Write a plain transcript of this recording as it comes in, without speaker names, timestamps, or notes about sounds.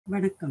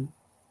வணக்கம்.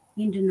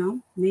 இன்று நாம்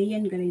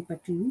மெய்யெண்களை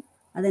பற்றியும்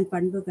அதன்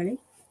பண்புகளை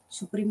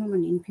supremum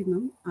and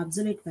infimum,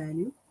 absolute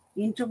value,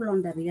 interval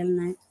on the real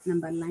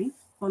number line,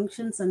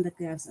 functions and the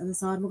graphs, அது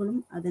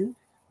சார்புகளும் அதன்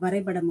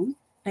வரைபடமும்,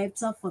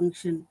 types of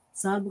function,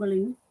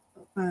 சார்புகளையும்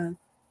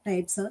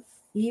types of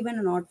even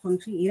and add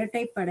function,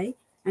 இரட்டைப்படை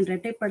அண்ட்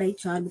இரட்டைப்படை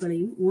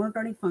சார்புகளையும்,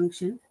 மோனோடானிக்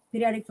ஃபங்க்ஷன்,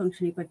 பீரியாடிக்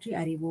ஃபங்க்ஷனை பற்றி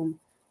அறிவோம்.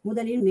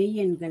 முதலில்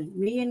மெய்யெண்கள்.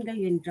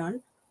 மெய்யெண்கள் என்றால்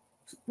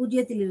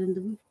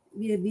பூஜ்ஜியத்திலிருந்தும்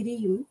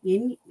விரியும்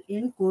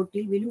எண்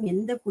கோட்டில் விழும்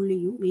எந்த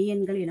புள்ளியும்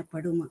மெய்யெண்கள்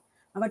எனப்படும்.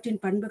 அவற்றின்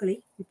பண்புகளை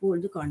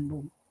இப்பொழுது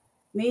காண்போம்.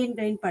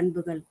 மெய்யெண்களின்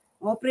பண்புகள்.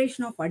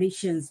 Operation of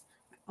additions.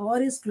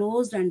 R is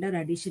closed under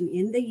addition.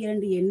 எந்த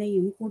இரண்டு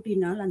எண்ணையும்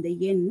கூட்டினால் அந்த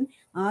எண்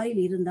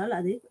ஆறில் இருந்தால்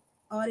அது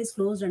R is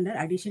closed under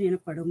addition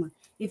எனப்படும்.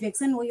 If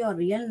x and y are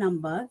real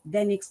number,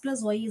 then x plus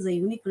y is a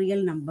unique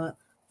real number.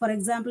 For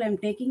example, I am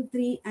taking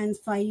 3 and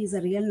 5 is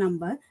a real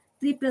number.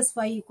 3 plus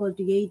 5 equal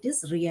to 8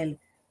 is real.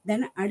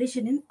 Then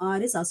addition in R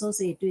is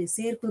associative,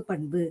 சேர்ப்பு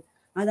பண்பு.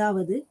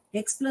 அதாவது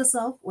x plus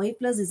of y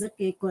plus z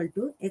equal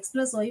to x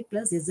plus y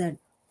plus z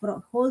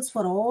holds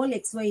for all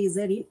x, y, z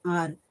in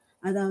R.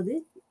 அதாவது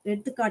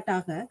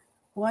எடுத்துக்காட்டாக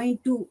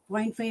 0.2,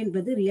 0.5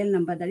 என்பது real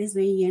number, that is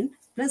மெய்யெண்,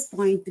 plus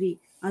 0.3.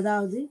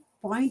 அதாவது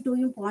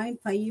 0.2யும்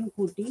 0.5யும்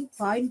கூட்டி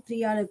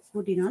 0.3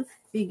 கூட்டினால்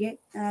we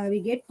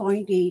get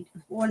 0.8,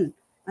 1.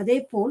 அதே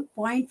போல்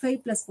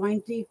 0.5 plus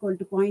 0.3 equal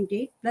to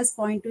 0.8 plus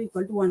 0.2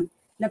 equal to 1.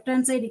 Left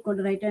hand side equal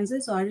to right hand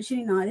side, so addition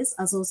in R is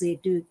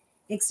associative.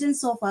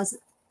 Extents of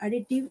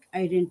additive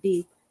identity,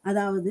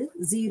 அதாவது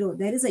 0.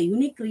 There is a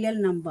unique real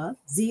number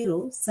 0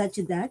 such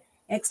that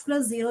x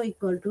plus 0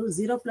 equal to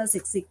 0 plus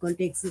x equal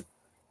to x.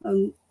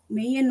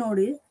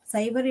 மெய்யெண்ணோடு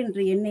சைபர்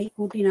என்ற எண்ணை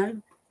கூட்டினால்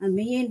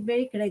மெய்யெண்பை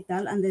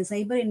கிடைத்தால் அந்த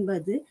சைபர்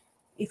என்பது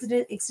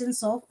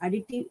extends of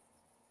additive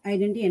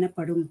identity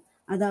எனப்படும்.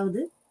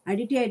 அதாவது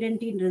additive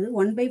identity என்றது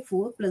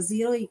 1/4 plus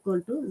 0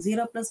 equal to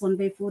 0 plus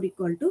 1/4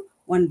 equal to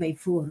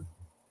 1/4.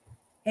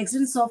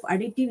 Extents of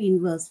additive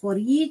inverse. For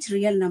each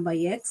real number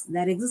x,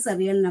 there exists a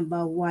real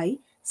number y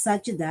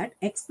such that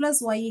x plus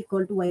y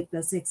equal to y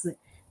plus x.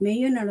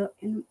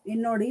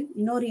 மெய்யெண்ணோடு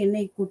இன்னொரு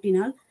எண்ணை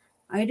கூட்டினால்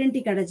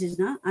identity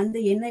கிடைச்சிச்சுன்னா அந்த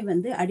எண்ணை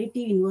வந்து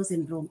additive inverse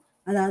என்றோம்.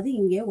 அதாவது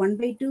இங்கே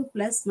 1/2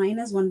 plus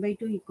minus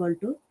 1/2 equal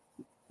to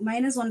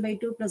minus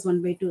 1/2 plus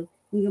 1/2.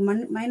 இங்கே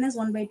minus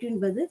 1/2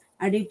 என்பது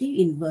additive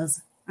inverse.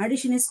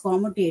 Addition is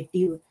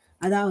commutative.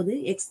 அதாவது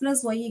x plus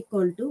y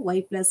equal to y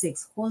plus x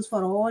holds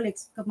for all x,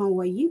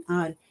 y in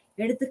R.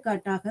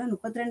 எடுத்துக்காட்டாக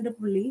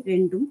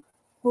 32.2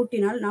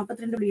 கூட்டினால்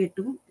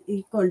 42.8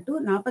 equal to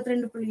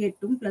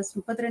 42.8 plus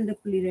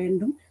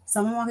 32.2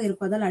 சமமாக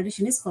இருப்பதால்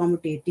addition is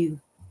commutative.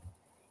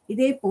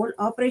 இதே போல்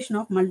operation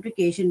of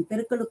multiplication,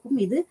 பெருக்கலுக்கும்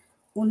இது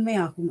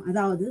உண்மையாகும்.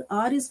 அதாவது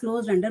R is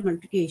closed under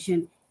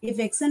multiplication. If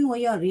x and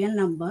y are real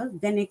number,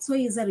 then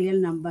xy is a real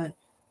number.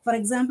 For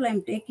example, I am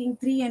taking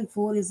 3 and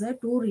 4 is a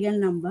 2 real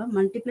number.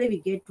 Multiply, we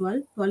get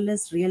 12. 12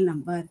 is real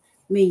number.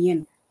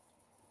 மெய்யெண்.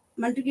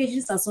 Multiplication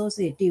is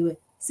associative.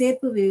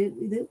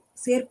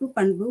 சேர்ப்பு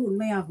பண்பு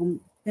உண்மையாகும்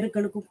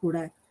பெருக்கலுக்கும் கூட.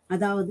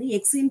 அதாவது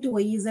x into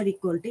y z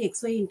equal to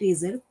xy into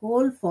z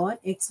whole for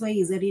xy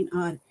z in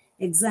R.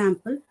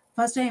 Example,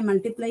 first I am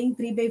multiplying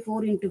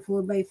 3/4 into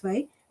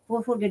 4/5.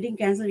 4 getting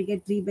cancelled, we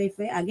get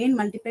 3/5. Again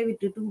multiply with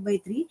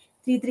 2/3.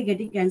 3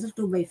 getting cancelled,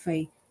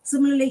 2/5.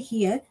 Similarly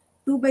here,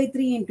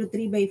 2/3 into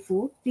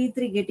 3/4.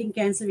 3 getting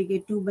cancelled, we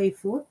get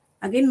 2/4.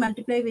 Again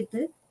multiply with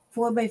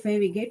 4/5,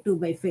 we get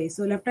 2/5.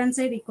 So left hand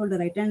side equal to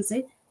right hand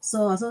side. So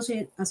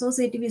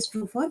associative is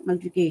true for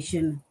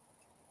multiplication.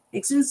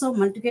 Extents of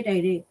multiplicate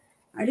identity.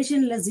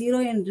 Additionல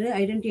 0 என்று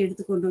identity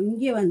எடுத்துக்கொண்டோம்.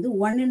 இங்கே வந்து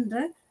 1 என்ற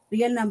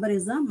real number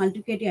is தான்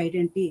multiplicative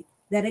identity.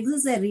 There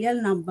exists a real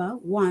number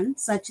 1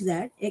 such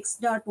that x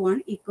dot 1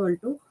 equal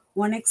to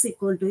 1x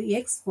equal to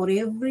x for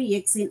every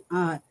x in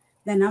R.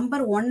 The number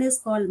 1 is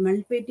called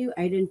multiplicative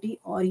identity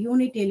or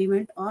unit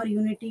element or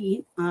unity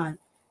in R.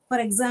 For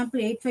example,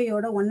 8/5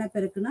 ஓட 1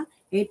 பெருக்குனா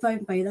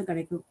 8/5 தான்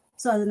கிடைக்கும்.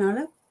 So அதனால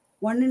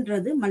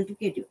 1ன்றது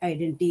multiplicative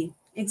identity.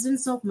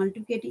 Extents of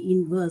multiplicative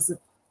inverse.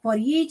 For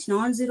each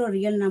non-zero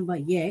real number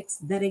x,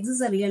 there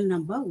exists a real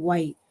number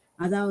y.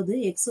 அதாவது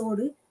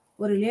எக்ஸோடு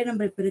ஒரு real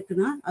number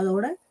பெருக்குனா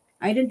அதோட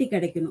identity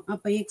கிடைக்கணும்.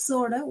 அப்போ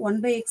எக்ஸோட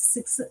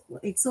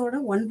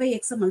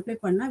 1/x மல்டிப்ளை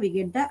பண்ணா we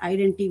get the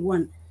identity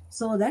 1.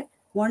 So that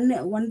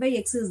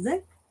 1/x is the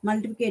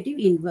multiplicative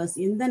inverse.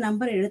 எந்த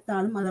number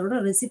எடுத்தாலும் அதோட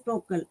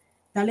ரெசிப்ரோக்கல்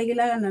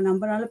தலைகீழாக அந்த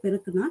நம்பரால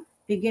பெருக்குனா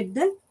we get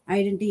the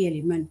identity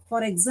element.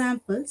 For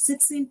example,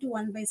 6 into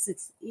 1/6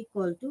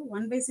 equal to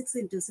 1/6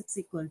 into 6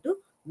 equal to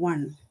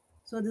 1.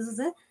 So this is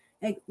a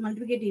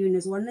multiplicative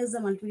inverse. 1 is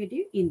the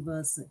multiplicative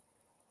inverse.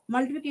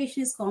 Multiplication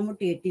is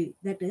commutative,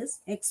 that is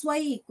xy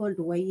equal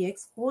to yx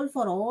whole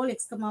for all x,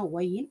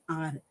 y in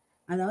R.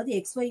 அதாவது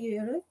xy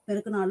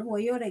பெருக்கினாலும்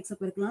y-ஓட x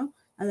பெருக்கினாலும்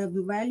அது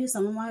value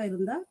சமமாக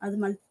இருந்தால் அது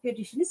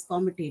multiplication is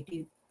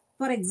commutative.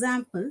 For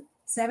example,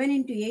 7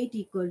 into 8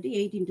 equal to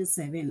 8 into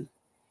 7.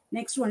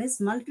 Next one is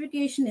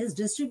multiplication is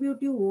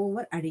distributive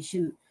over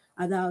addition.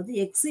 அதாவது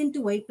x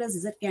into y plus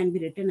z can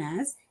be written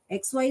as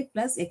xy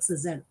plus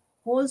xz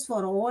holds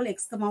for all x,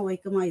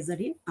 y, z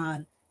in R.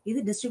 இது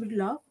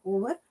distributive law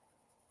over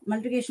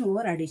multiplication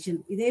over addition.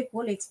 இதே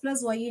போல் x plus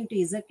y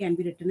into z can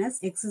be written as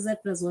xz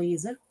plus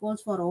yz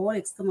holds for all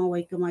x,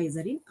 y, z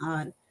in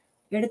R.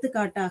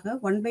 எடுத்துக்காட்டாக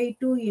 1 by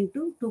 2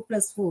 into 2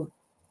 plus 4.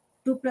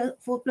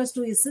 4 plus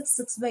 2 is 6.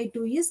 6 by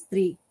 2 is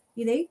 3.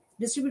 இதை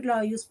distribute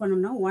law use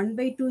பண்ணோம்னா 1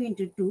 by 2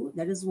 into 2,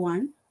 that is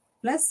 1,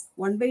 plus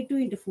 1 by 2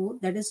 into 4,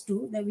 that is 2,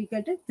 that we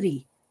get a 3.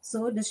 So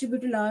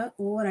distributive law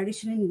over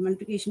addition and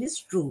multiplication is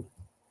true.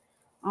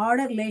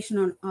 Order relation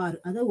on R,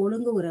 அது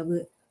ஒழுங்கு உறவு,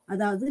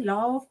 அதாவது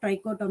law of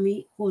trichotomy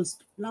holds.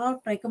 law of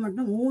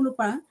trichotomy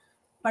 3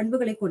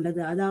 பண்புகளை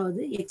கொண்டது.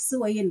 அதாவது x,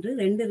 y என்று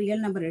 2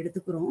 real number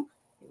எடுத்துக்கிறோம்.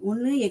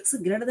 ஒன்று x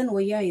greater than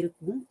y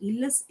இருக்கும்,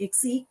 இல்லை x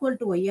equal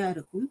to y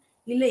இருக்கும்,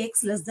 இல்லை x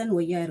less than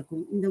y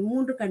இருக்கும். இந்த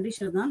 3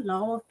 கண்டிஷன் தான்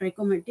law of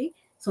trichotomy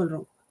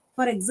சொல்றோம்.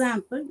 ஃபார்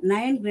எக்ஸாம்பிள்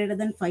 9 greater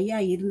than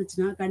 5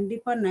 இருந்துச்சுன்னா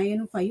கண்டிப்பா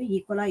 9 5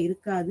 ஈக்குவலா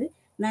இருக்காது,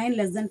 9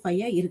 less than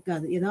 5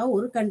 இருக்காது. ஏதாவது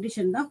ஒரு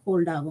கண்டிஷன் தான்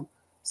ஹோல்ட் ஆகும்.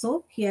 So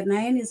here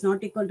 9 is not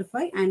equal to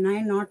 5 and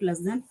 9 not less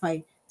than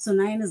 5. So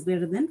 9 is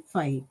greater than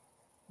 5.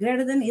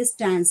 Greater than is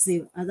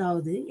transitive.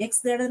 அதாவது x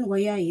greater than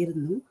y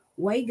இருந்தும்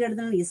y greater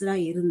than z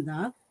இருந்தா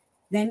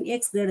then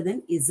x greater than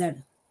z.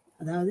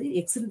 அதாவது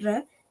xன்ற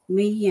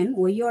மெய்யன்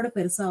y-ஓட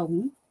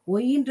பெருசாகவும்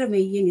y-ன்ற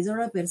மெய்யன்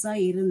z-ஓட பெருசா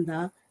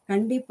இருந்தா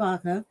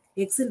கண்டிப்பாக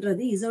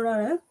xன்றது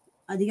z-ஓட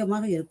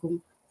அதிகமாக இருக்கும்.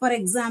 For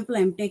example,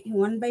 I am taking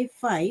 1 by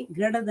 5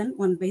 greater than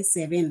 1 by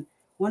 7.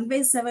 1 by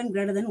 7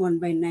 greater than 1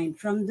 by 9.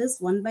 From this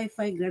 1 by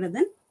 5 greater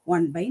than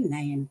 1 by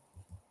 9.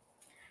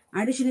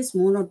 Addition is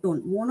monotone.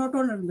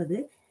 Monotone என்பது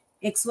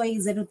x, y,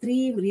 z 3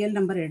 real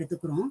number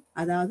எடுத்துக்கிறோம்.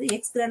 அதாவது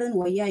x greater than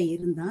y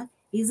இருந்தா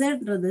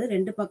zன்றது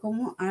ரெண்டு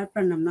பக்கமும் add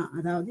பண்ணோம்னா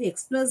அதாவது x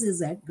plus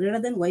z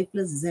greater than y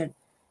plus z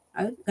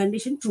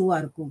condition true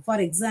இருக்கும். For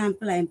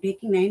example, I am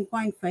taking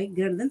 9.5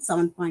 greater than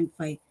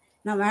 7.5.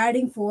 Now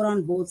adding 4 on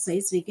both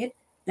sides, we get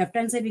left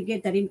hand side we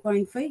get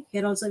 13.5.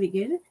 Here also we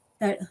get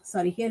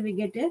here we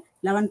get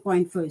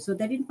 11.5. So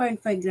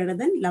 13.5 greater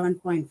than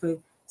 11.5.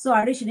 So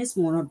addition is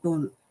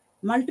monotone.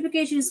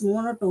 Multiplication is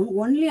monotone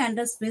only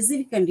under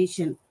specific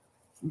condition.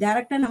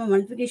 Directly நம்ம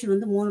multiplication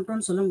வந்து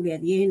monotone சொல்ல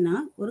முடியாது. ஏன்னா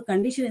ஒரு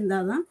condition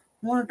இருந்தால் தான்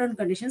monotone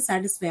condition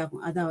satisfy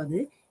ஆகும். அதாவது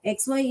x,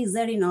 y, z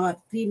in R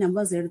 3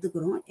 numbers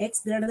எடுத்துக்கிறோம். x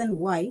greater than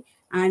y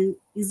and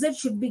z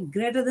should be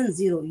greater than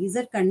 0.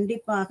 z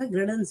கண்டிப்பாக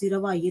greater than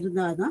 0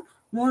 இருந்தால் தான்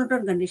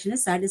மோனோட்டோன்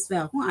கண்டிஷன் சாட்டிஸ்ஃபை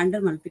ஆகும்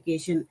under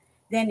multiplication.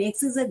 Then x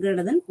is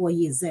greater than y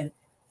z.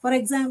 For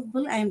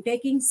example, I am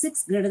taking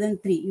 6 greater than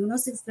 3. You know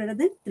 6 greater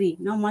than 3.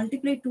 Now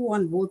multiply 2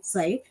 on both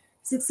sides.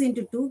 6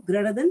 into 2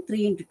 greater than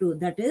 3 into 2.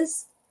 That is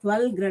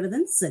 12 greater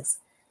than 6.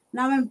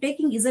 Now I am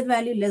taking z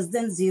value less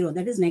than 0.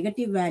 That is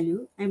negative value.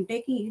 I am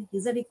taking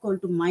z equal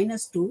to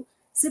minus 2.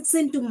 6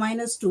 into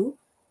minus 2,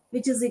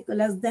 which is equal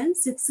less than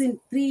 6 in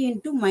 3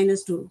 into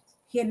minus 2.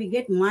 Here we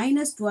get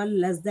minus 12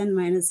 less than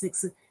minus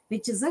 6,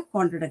 which is a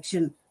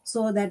contradiction.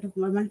 So that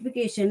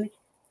multiplication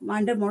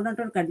under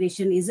monotone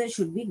condition z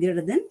should be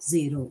greater than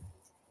 0.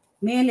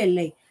 மேல்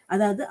எல்லை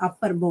அதாவது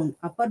upper bound.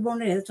 Upper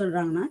bound எதை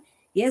சொல்றாங்கன்னா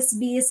s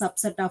be a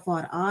subset of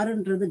r.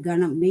 rன்றது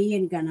கணம்,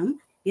 மெய்யெண் கணம்,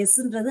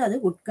 sன்றது அது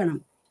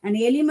உட்கணம். An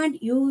element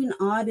u in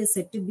R is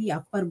said to be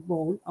upper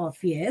bound of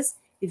S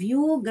if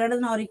u greater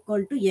than or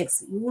equal to x.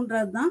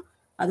 uன்றது தான்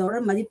அதோட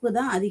மதிப்பு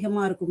தான்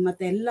அதிகமாக இருக்கும்.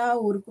 மற்ற எல்லா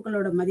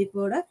உறுப்புகளோட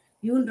மதிப்போட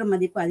யூன்ற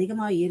மதிப்பு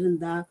அதிகமாக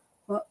இருந்தா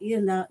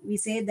we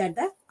say that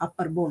the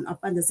upper bound.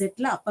 அப்போ அந்த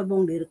செட்டில் அப்பர்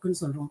பவுண்ட்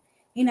இருக்குன்னு சொல்கிறோம்.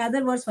 In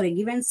other words, for a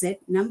given set,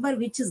 number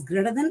which is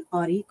greater than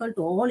or equal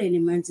to all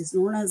elements is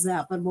known as the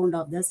upper bound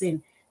of the set.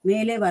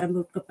 மேலே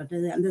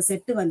வரம்புக்கப்பட்டது அந்த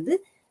set வந்து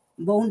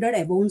bounded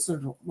எபவுன்னு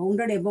சொல்கிறோம்.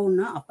 Bounded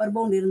எபவுன்னா upper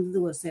bound இருந்தது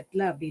ஒரு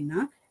settle அப்படின்னா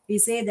we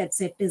say that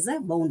set is a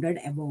bounded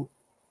above.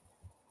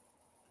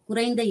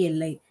 குறைந்த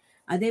எல்லை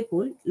அதே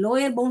போல்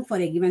lower bound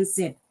for a given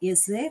set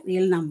is a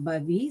real number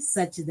v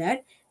such that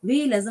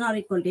v less than or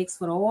equal to x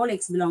for all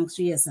x belongs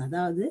to s.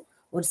 அதாவது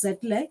ஒரு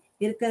settle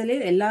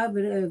இருக்கிறதுலே எல்லா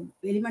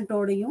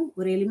எலிமெண்ட்டோடையும்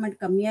ஒரு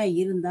element கம்மியாக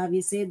இருந்தால்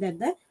we say that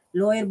the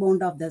lower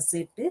bound of the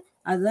set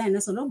அதுதான்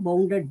என்ன சொல்கிறோம்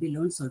bounded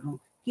belowன்னு சொல்கிறோம்.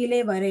 கீழே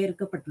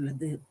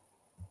வரையறுக்கப்பட்டுள்ளது.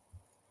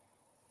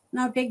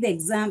 Now take the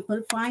example.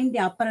 Find the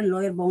upper and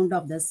lower bound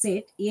of the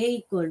set a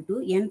equal to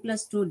n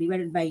plus 2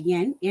 divided by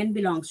n. n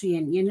belongs to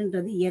n. n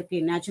என்றது இயற்கை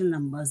natural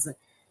numbers.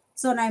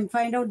 So now I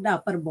find out the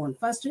upper bound.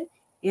 First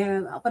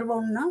upper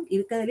boundனா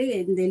இருக்கிறதுலே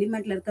இந்த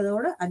எலிமெண்ட்ல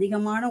இருக்கிறதோட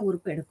அதிகமான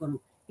உறுப்பு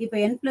எடுக்கணும். இப்போ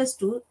n plus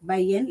 2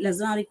 by n less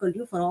than or equal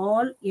to for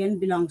all n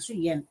belongs to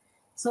n.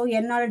 So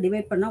n ஆல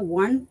டிவைட் பண்ணா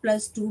 1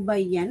 plus 2 by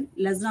n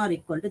less than or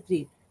equal to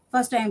 3.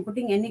 First I am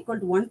putting n equal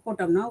to 1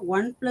 போட்டோம்னா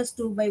 1 plus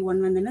 2 by 1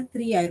 வந்துன்னா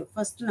 3 ஆயிரும்.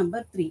 First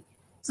number 3.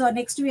 So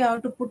next we have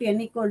to put n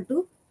equal to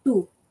 2.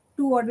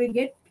 2 what we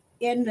get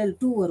n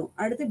 2 வரும்.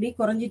 அடுத்து இப்படி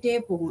குறைஞ்சிட்டே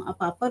போகும்.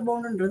 அப்போ அப்பர்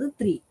பவுண்டுன்றது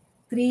 3.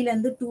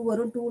 3லேருந்து 2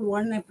 வரும், 2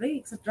 1 அப்படி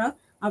etcetera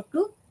up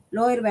to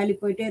lower value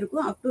போயிட்டே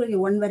இருக்கும் அப் டு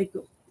 1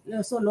 வரைக்கும்.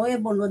 ஸோ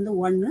லோயர் பவுண்ட் வந்து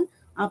 1,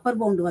 upper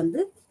bound வந்து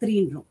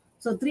 3ன்றோம்.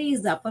 So 3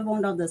 is the upper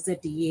bound of the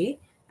set A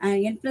and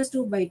n plus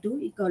 2 by 2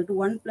 equal to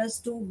 1 plus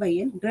 2 by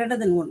n greater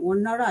than 1.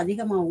 1ஓட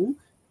அதிகமாகவும்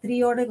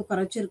 3ஓட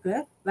குறைச்சிருக்கிற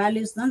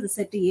values தான் இந்த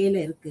set ஏல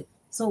இருக்கு.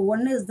 So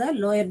 1 is the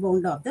lower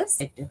bound of the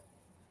set.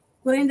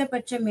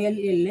 குறைந்தபட்ச மேல்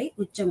எல்லை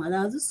உச்சம்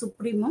அதாவது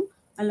supremum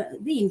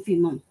the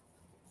infimum.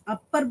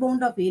 Upper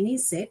bound of any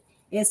set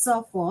S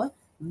of R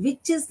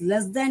which is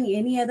less than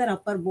any other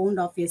upper bound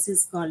of S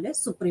is called a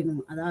supremum.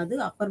 அதாவது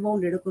upper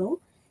bound எடுக்கிறோம்,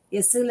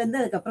 எஸ்லேருந்து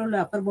அதுக்கப்புறம் உள்ள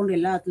upper bound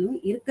எல்லாத்துலையும்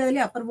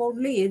இருக்கிறதுலே அப்பர்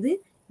பவுண்டில் எது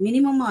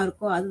மினிமமாக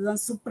இருக்கோ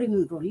அதுதான்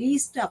சுப்ரீம்ன்றோம்,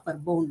 லீஸ்ட்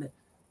அப்பர் பவுண்டு.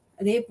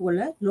 அதே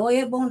போல்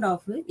lower bound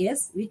of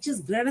S which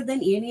is greater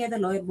than any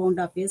other lower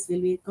bound of S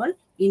will be call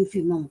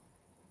infimum.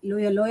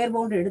 Lower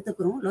pound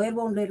எடுத்துக்கிறோம், லோயர்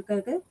பவுண்டு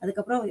இருக்கிறதுக்கு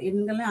அதுக்கப்புறம்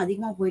எண்கள்லாம்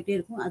அதிகமாக போயிட்டே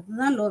இருக்கும்,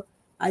 அதுதான்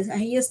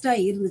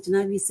ஹையஸ்டாக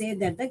இருந்துச்சுன்னா we say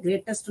that the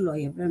greatest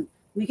lower bound,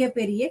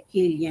 மிகப்பெரிய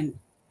கீழ் எண்.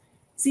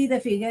 See the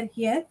figure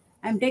here.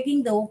 I am taking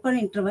the open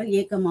interval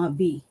a comma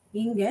b.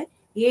 இங்கே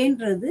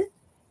ஏன்றது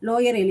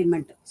லோயர்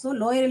எலிமெண்ட். ஸோ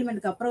லோயர்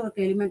எலிமெண்ட்டுக்கு அப்புறம்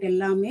இருக்க எலிமெண்ட்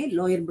எல்லாமே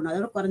லோயர் பவுண்ட்,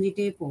 அதோட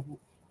குறைஞ்சிட்டே போகும்.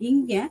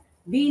 இங்கே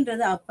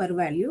பின்றது அப்பர்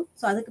வேல்யூ,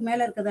 ஸோ அதுக்கு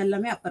மேலே இருக்கிறது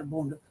எல்லாமே அப்பர்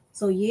பவுண்டு.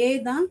 ஸோ ஏ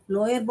தான்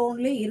லோயர்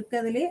பவுண்ட்லேயே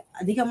இருக்கிறதுலே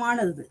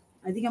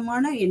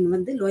அதிகமான எண்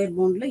வந்து லோயர்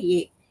பவுண்டில்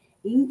ஏ.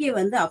 இங்கே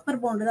வந்து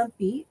அப்பர் பவுண்டு தான்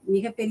பி,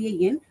 மிகப்பெரிய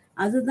எண்,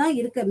 அதுதான்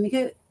இருக்க மிக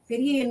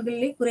பெரிய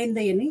எண்களிலே குறைந்த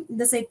எண்.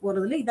 இந்த சைட்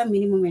போகிறதுல இதுதான்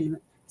minimum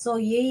element. So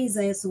A is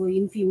a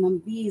infimum,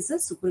 B is a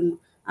supremum.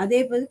 அதே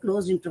போது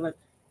க்ளோஸ் இன்டர்வல்,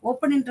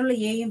 ஓப்பன் இன்டர்வல்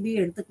ஏயும் பி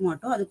எடுத்துக்க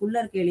மாட்டோம், அதுக்குள்ளே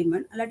இருக்க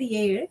எலிமெண்ட், அல்லாட்டி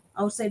ஏ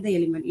அவுட் சைட் த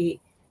எலிமெண்ட் ஏ.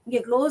 இங்கே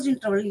close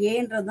interval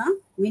ஏன்றதான்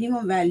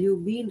minimum value,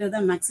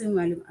 பின்றதான் maximum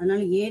value,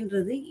 அதனால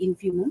ஏன்றது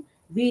infimum,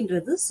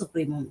 பின்றது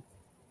supremum.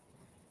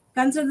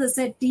 Consider the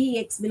set T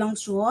x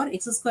belongs to R,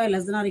 x square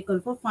less than or equal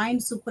to 4, find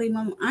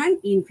supremum and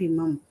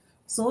infimum.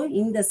 So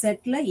இந்த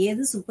settle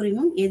எது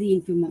supremum எது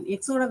infimum.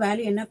 எக்ஸோட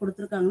value என்ன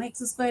கொடுத்துருக்காங்கன்னா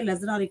X square less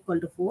than or equal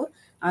to 4,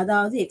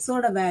 அதாவது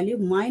எக்ஸோட value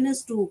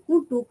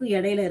 -2க்கும் 2க்கும்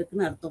இடையில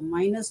இருக்குன்னு அர்த்தம்.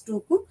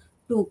 -2க்கும்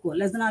 2க்கும்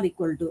less than or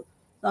equal to.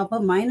 So அப்போ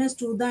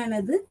 -2 தான்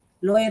என்னது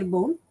லோயர்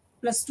பவுண்ட்,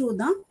 +2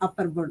 தான்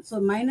upper bound. So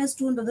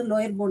 -2ன்றது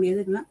lower bound,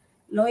 எதுக்குன்னா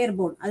லோயர்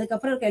பவுண்ட்,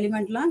 அதுக்கப்புறம் இருக்க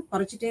எலிமெண்ட்லாம்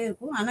குறைச்சிட்டே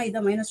இருக்கும், ஆனால் இதை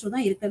 -2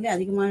 தான் இருக்கிறதுலே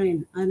அதிகமான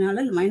எண்,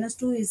 அதனால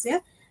 -2 is a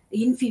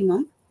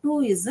infimum, 2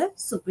 is a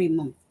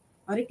supremum.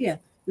 Very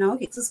clear. Now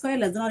x square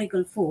less than or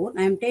equal to 4,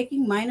 I am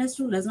taking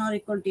 -2 less than or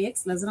equal to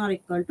x less than or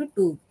equal to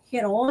 2.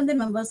 Here all the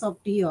members of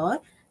T are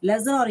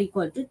less than or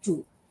equal to 2.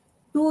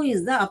 2 is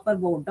the upper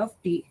bound of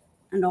T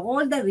and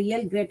all the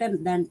real greater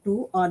than 2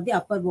 are the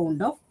upper bound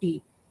of T.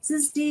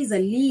 Since T is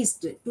the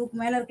least, 2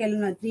 மேல இருக்க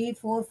element 3,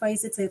 4, 5,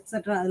 6 etc.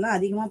 அதெல்லாம்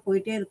அதிகமாக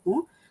போயிட்டே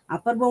இருக்கும்.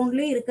 அப்பர்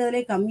பவுண்ட்லேயே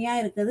இருக்கிறதுலே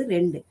கம்மியாக இருக்கிறது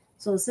 2.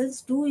 So since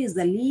 2 is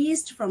the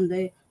least from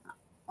the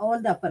all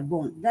the upper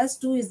bound, thus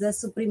 2 is the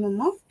supremum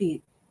of T.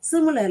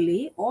 Similarly,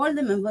 all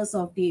the members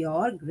of T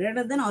are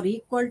greater than or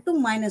equal to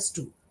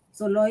 -2.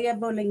 So lower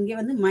bound இங்கே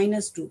வந்து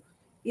 -2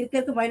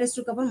 இருக்கிறதுக்கு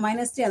 -2க்கு அப்புறம்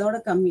 -3 அதோட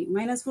கம்மி,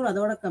 -4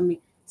 அதோட கம்மி.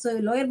 So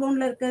lower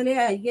பவுண்டில் இருக்கிறதுலே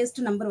ஹையஸ்ட்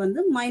நம்பர் வந்து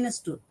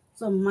 -2.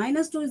 So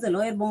 -2 is the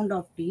lower bound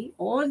of T.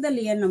 All the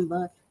real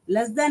number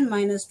less than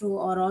 -2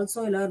 are also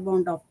lower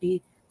bound of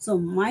T. So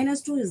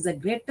 -2 is the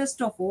greatest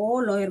of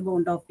all lower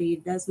bound of T.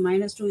 Thus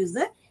 -2 is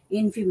the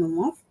infimum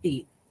of T.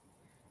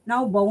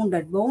 Now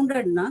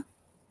boundedனா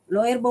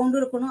lower பவுண்டும்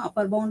இருக்கணும்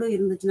அப்பர் பவுண்டும்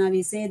இருந்துச்சுன்னா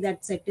we say that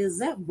set is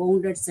a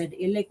bounded set,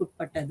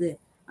 எல்லைக்குட்பட்டது.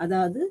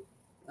 அதாவது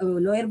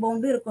lower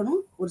பவுண்டும் இருக்கணும்,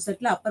 ஒரு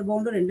settle Appar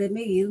பவுண்டும்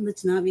ரெண்டுமே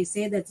இருந்துச்சுன்னா we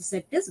say that the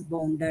set is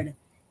bounded.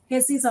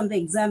 Here see some of the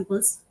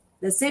examples.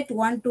 The set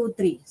 1, 2,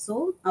 3. So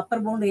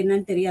Appar pound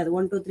என்னன்னு தெரியாது,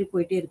 1, 2, 3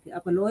 போயிட்டே இருக்கு.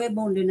 அப்போ லோயர்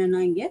பவுண்டு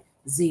என்னன்னா இங்கே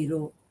 0.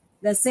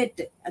 The set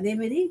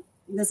அதேமாரி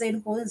இந்த சைடு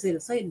போதும்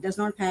 0. So it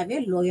does not have A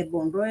lower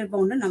bound. Lower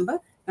பவுண்டை நம்ம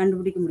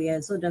கண்டுபிடிக்க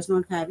முடியாது. So does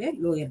not have A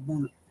lower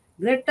bound.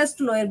 Greatest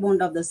lower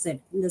bound of the set.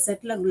 இந்த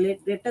settle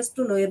greatest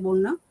lower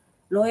boundனா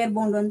lower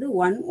bound வந்து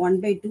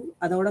 1/2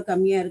 அதோட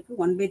கம்மியாக இருக்குது,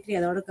 1/3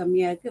 அதோட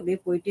கம்மியாக இருக்குது, அப்படியே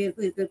போயிட்டே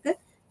இருக்கும், இருக்கிறதுக்கு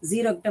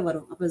 0 கிட்ட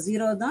வரும். அப்போ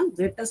 0 தான்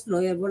greatest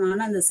lower bound.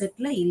 ஆனால் அந்த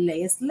செட்டில் இல்லை,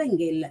 எஸ்ல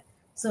இங்கே இல்லை.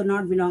 So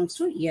not belongs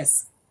to S.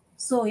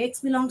 So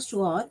X belongs to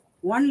R,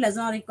 1 less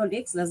than or equal to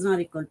x less than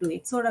or equal to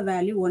எக்ஸோட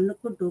வேல்யூ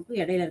 1க்கும் 2க்கும்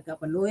இடையில இருக்குது.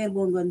 அப்போ லோயர்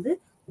பவுண்ட் வந்து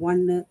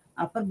 1,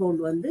 அப்பர்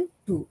பவுண்ட் வந்து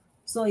 2.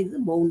 ஸோ இது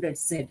பவுண்டட்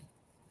செட்.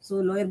 ஸோ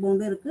லோயர்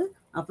பவுண்டும் இருக்குது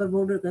upper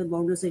bound இருக்குது.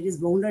 bounded set is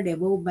bounded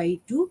above by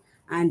 2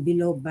 and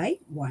below by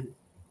 1.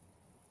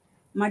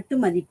 மட்டு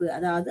மதிப்பு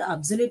அதாவது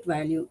absolute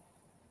value.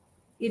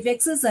 If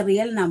x is a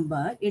real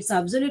number, its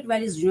absolute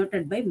value is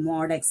denoted by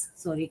mod x.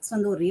 So x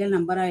வந்து ஒரு real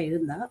நம்பராக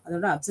இருந்தால்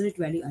அதோட absolute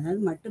value, அதாவது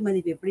மட்டு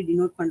மதிப்பு எப்படி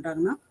டினோட்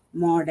பண்ணுறாங்கன்னா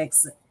mod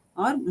x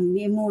or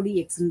mod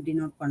x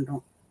denote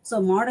பண்ணுறோம்.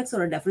 ஸோ mod x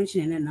ஓட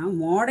டெஃபினேஷன் என்னன்னா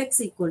mod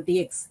x equal to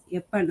x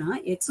எப்பன்னா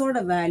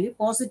எக்ஸோட வேல்யூ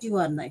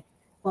பாசிட்டிவாக இருந்தால்,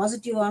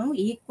 பாசிட்டிவாகவும்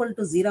ஈக்குவல்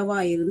டு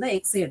 0வாக இருந்தால்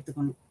எக்ஸை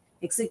எடுத்துக்கணும்.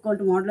 x equal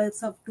to modulus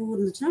of 2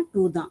 இருந்துச்சுன்னா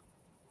 2 தான்.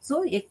 So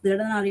x greater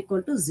than or equal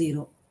to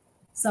 0.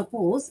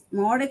 Suppose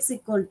mod x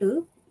equal to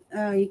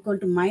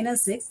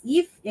 -x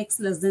if x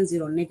less than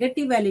 0.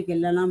 Negative வேல்யூக்கு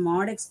இல்லைலாம்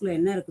mod xக்குள்ள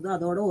என்ன இருக்குதோ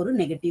அதோட ஒரு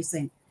நெகட்டிவ்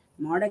சைன்,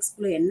 mod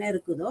xக்குள்ள என்ன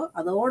இருக்குதோ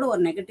அதோட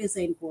ஒரு நெகட்டிவ்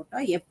சைன்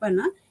போட்டால்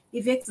எப்பன்னா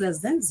if x less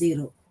than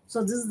 0. So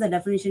this is the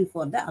definition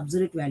for the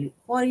absolute value.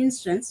 For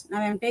instance, now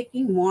I am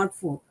taking mod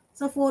 4.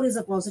 So 4 is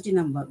a positive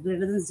number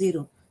greater than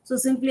 0. So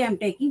simply I am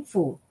taking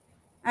 4.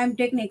 I am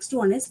taking next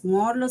one is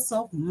modulus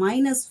of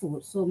 -4.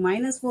 So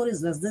 -4 is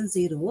less than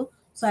 0.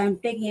 So I am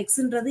taking x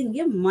என்றது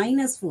இங்கே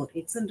 -4.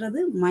 x என்றது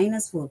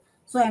 -4.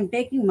 So I am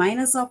taking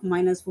minus of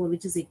 -4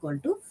 which is equal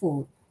to 4.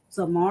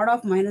 So mod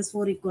of minus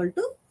 4 equal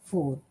to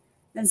 4.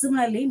 Then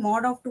similarly,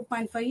 mod of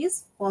 2.5 is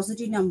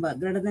positive number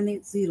greater than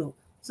 0.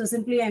 So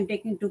simply I am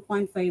taking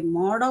 2.5.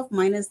 Mod of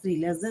minus 3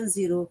 less than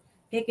 0.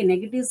 Take a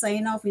negative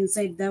sign of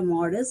inside the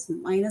mod is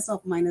minus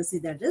of minus 3,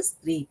 that is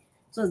 3.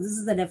 So this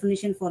is the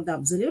definition for the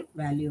absolute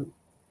value.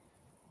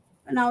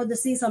 Now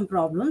let's see some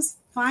problems.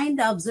 Find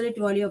the absolute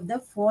value of the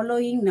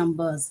following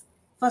numbers.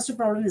 First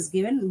problem is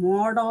given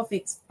mod of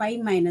x pi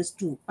minus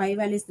 2. Pi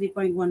value is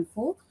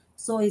 3.14.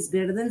 So is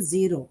greater than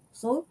 0.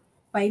 So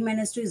pi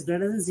minus 2 is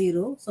greater than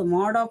 0. So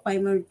mod of pi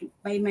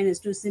minus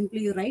 2,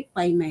 simply you write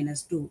pi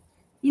minus 2.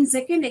 In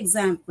second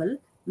example,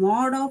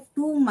 mod of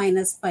 2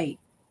 minus pi.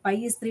 Pi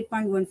is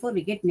 3.14.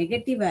 We get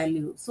negative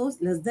value. So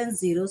less than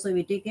 0. So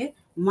we take a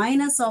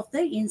minus of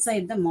the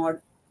inside the mod.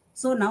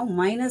 So now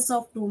minus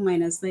of 2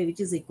 minus 5,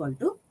 which is equal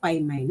to pi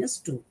minus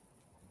 2.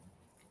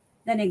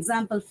 Then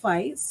example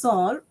 5,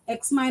 solve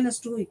x minus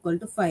 2 equal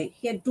to 5.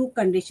 Here two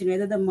conditions,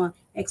 whether the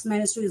x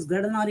minus 2 is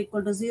greater than or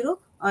equal to 0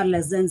 or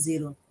less than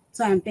 0.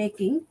 So I am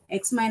taking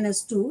x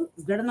minus 2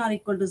 is greater than or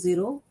equal to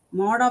 0.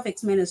 Mod of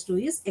x minus 2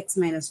 is x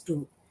minus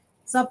 2.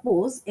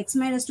 Suppose x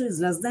minus 2 is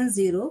less than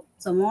 0.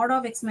 So mod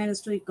of x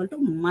minus 2 equal to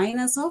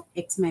minus of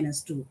x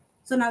minus 2.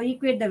 So now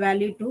equate the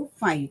value to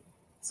 5.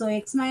 So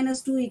x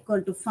minus 2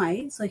 equal to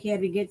 5. So here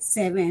we get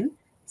 7.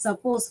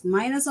 Suppose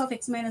minus of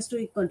x minus 2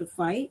 equal to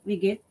 5. We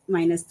get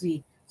minus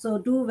 3. So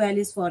two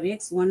values for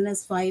x. One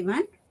is 5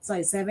 and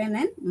 7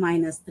 and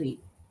minus 3.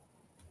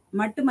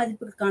 மட்டு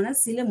மதிப்புக்கான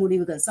சில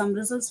முடிவுகள். Some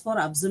results for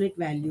absolute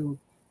value.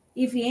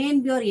 If a and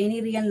b are any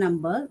real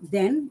number,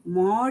 then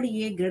mod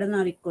a greater than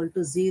or equal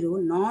to 0,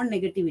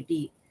 non-negativity.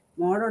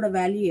 Mod oda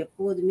value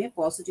எப்போதுமே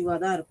பாசிட்டிவா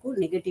தான் இருக்கும்,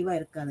 நெகட்டிவா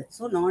இருக்காது.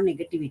 So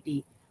non-negativity.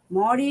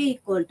 Mod a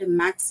equal to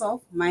max of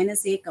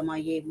minus a comma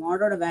a.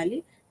 Mod oda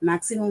value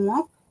maximum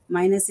of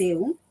minus a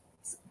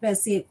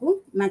plus a க்கும்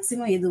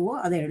maximum எதுவோ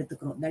அதை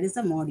எடுத்துக்கிறோம். That is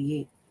the mod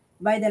a.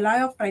 By the law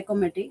of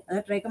trigonometry,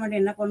 trigonometry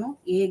என்ன பண்ணும்,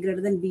 a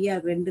greater than b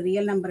ரெண்டு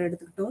real number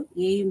எடுத்துக்கிட்டோம்,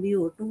 a b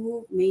 2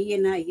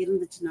 மெய்யெண்ணா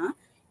இருந்துச்சுன்னா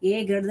a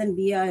greater than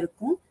b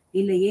இருக்கும்,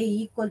 இல்லை a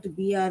equal to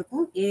b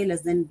இருக்கும், a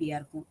less than b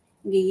இருக்கும்.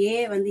 இங்கே a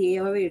வந்து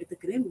a-வாவே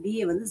எடுத்துக்கிறேன், b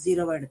வந்து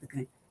 0-வா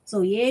எடுத்துக்கிறேன். ஸோ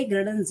a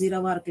greater than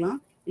 0-வா இருக்கலாம்,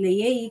 இல்லை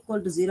a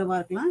equal to 0-வா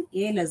இருக்கலாம்,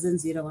 a less than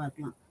 0-வா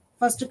இருக்கலாம்.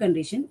 First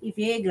condition, if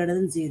a greater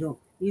than 0,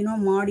 you know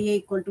mod a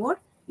equal to what?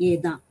 a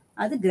தான்,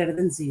 அது greater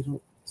than 0.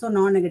 So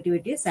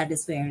non-negativity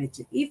satisfy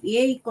ஆயிடுச்சு. If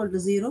a equal to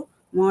 0,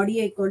 mod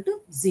a equal to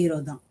 0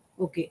 தான்.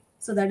 Okay.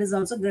 So that is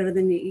also greater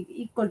than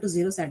equal to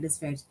 0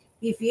 satisfied.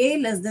 If a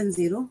less than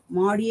 0,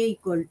 mod a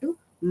equal to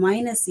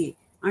minus a.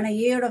 ஆனா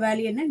a ஓட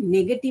value என்ன?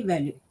 Negative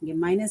value. இங்கே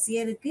minus a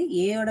இருக்கு,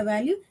 a ஓட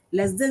value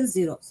less than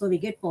 0. So we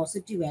get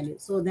positive value.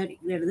 So that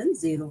greater than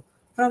 0.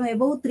 From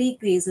above three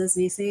cases,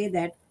 we say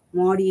that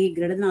mod a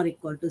greater than or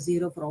equal to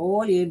 0 for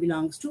all a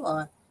belongs to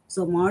R.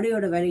 So mod a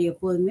ஓட value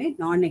எப்போதுமே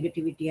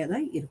non-negativityயா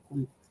தான்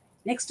இருக்கும்.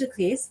 Next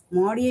case,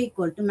 mod a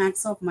equal to max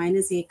of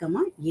minus a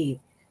comma a.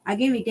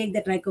 Again, we take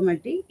the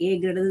trigonometry, a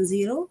greater than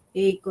 0,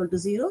 a equal to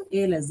 0,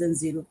 a less than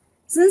 0.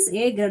 Since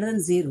a greater than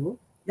 0,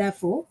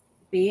 therefore,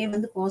 a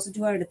வந்து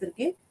positive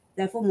எடுத்திருக்கேன்,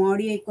 therefore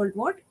mod a equal to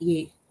what? a.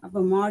 அப்போ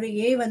mod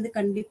a வந்து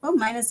கண்டிப்பா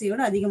minus a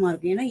ஓட அதிகமா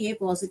இருக்கு, ஏன்னா a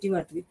positive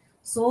இருக்கு.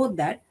 So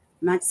that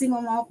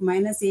maximum of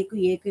minus a க்கு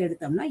a க்கு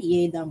எடுத்தோம்னா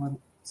a தான்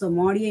வரும். So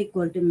mod a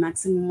equal to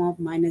maximum of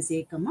minus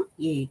a comma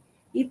a.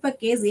 இப்ப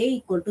case a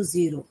equal to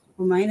 0.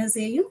 Minus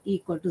a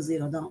equal to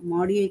 0 தான்,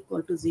 mod a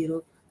equal to 0.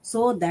 So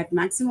that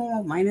maximum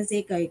of minus a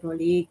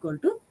equal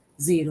to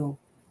 0.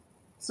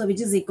 So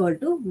which is equal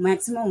to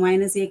maximum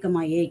minus a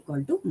comma a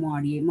equal to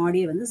mod a. Mod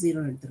a வந்து 0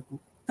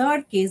 எடுத்திருக்கும்.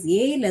 Third case,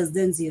 a less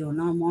than 0.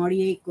 Now mod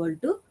a equal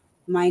to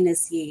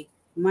minus a.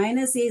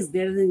 Minus a is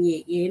greater than a.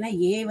 ஏன்னா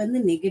a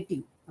வந்து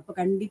negative, அப்போ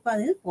கண்டிப்பா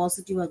அது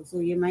பாசிட்டிவா இருக்கும்.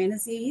 So a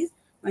minus a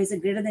is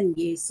greater than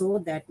a. So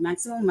that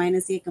maximum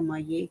minus a comma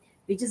a,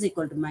 which is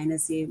equal to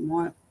minus a.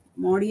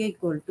 Mod a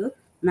equal to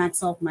max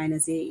of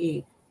minus a.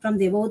 From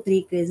the above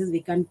three cases, we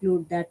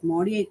conclude that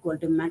mod a equal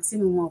to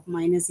maximum of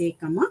minus a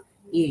comma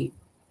a.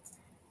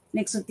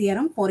 Next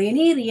theorem, for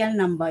any real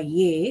number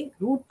a,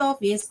 root of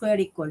a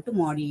squared equal to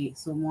mod a.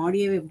 So mod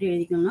a எப்படி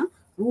எழுதிக்கணும்னா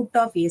root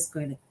of a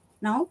squared.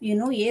 Now you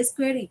know a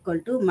squared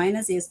equal to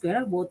minus a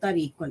squared, both are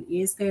equal.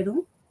 A squared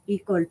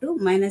equal to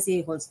minus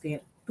a whole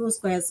square, 2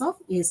 squares of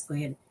a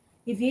squared.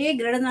 If a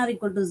greater than or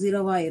equal to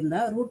 0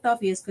 இருந்தா root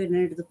of a squared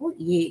எடுத்துப்போம்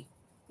a.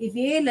 If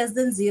a less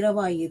than 0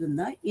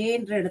 இருந்தா a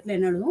என்ற இடத்துல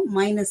என்ன எழுதும்?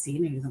 minus a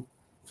எழுதும்.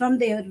 From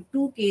the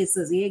two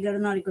cases, a greater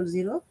than or equal to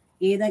 0,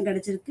 a தான்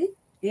கிடைச்சிருக்கு,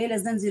 a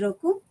less than 0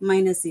 க்கு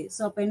minus a.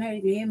 So அப்ப என்ன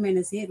a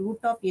minus a,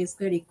 root of a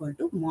squared equal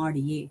to mod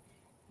a.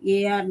 a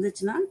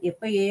இருந்துச்சுன்னா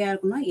எப்ப a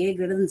இருக்குன்னா a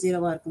greater than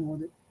 0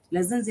 இருக்கும்போது,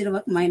 less than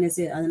 0 minus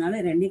a.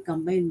 அதனால ரெண்டையும்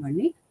combine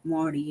பண்ணி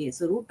mod a.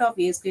 So root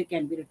of a squared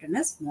can be written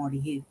as mod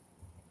a.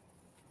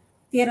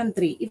 Theorem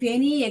 3. If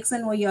any x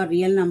and y are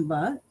real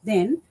number,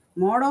 then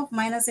mod of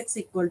minus x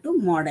equal to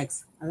mod x.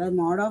 அதாவது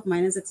mod of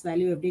minus x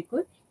value எப்படி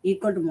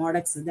equal to mod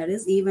x. That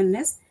is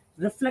evenness,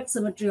 reflex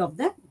symmetry of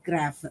the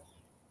graph.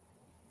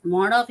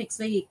 Mod of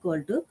xy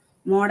equal to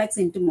mod x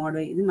into mod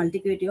y. This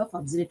multiplicative of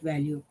absolute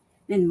value.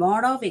 Then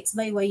mod of x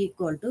by y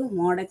equal to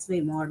mod x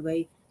by mod y.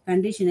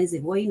 condition is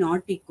y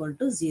not equal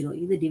to 0.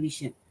 This is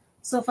division.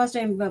 So first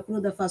I am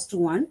prove the first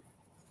one.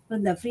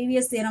 From the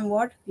previous theorem,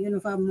 what?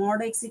 Uniform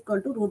mod x equal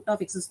to root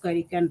of x square,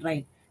 you can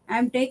write. I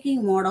am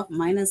taking mod of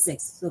minus x.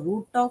 So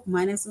root of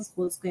minus x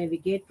whole square, we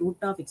get root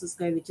of x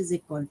square, which is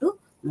equal to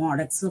mod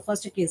x. So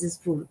first case is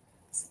proved.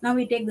 Now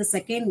we take the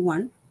second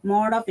one,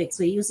 mod of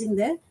xy, using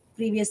the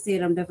previous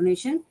theorem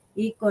definition,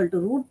 equal to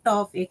root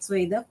of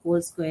xy the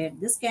whole square.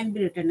 This can be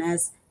written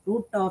as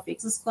root of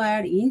x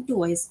squared into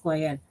y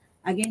squared.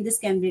 Again, this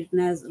can be written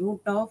as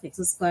root of x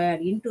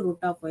squared into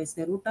root of y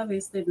squared. Root of y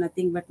squared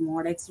nothing but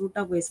mod x. Root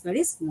of y squared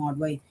is mod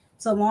y.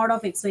 So mod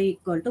of xy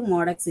equal to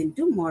mod x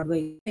into mod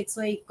y.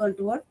 Xy equal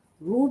to what?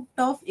 Root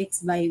of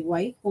x by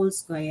y whole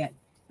square.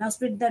 Now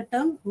split that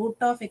term, root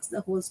of x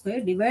the whole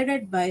square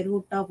divided by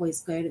root of y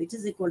square, which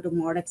is equal to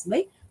mod x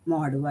by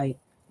mod y.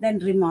 Then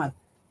remark.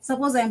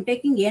 Suppose I am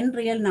taking n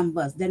real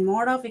numbers, then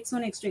mod of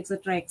x1, x2,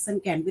 etc. xn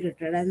can be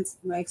written as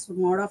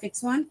mod of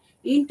x1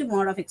 into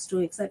mod of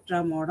x2,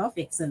 etc. mod of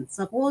xn.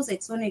 Suppose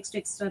x1, x2,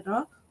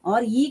 etc.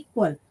 are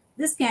equal.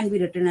 This can be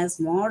written as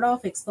mod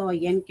of x power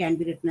n can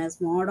be written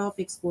as mod of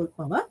x whole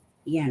power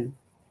n.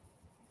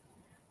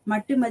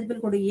 மட்டு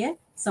மதிப்பிற்குரிய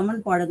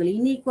சமன்பாடுகள்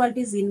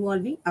inequalities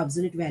involving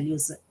absolute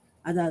values.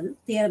 அதாவது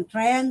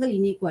triangle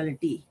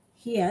inequality.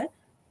 Here,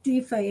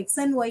 if x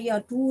and y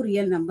are two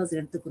real numbers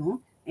எடுத்துக்கிறோம்,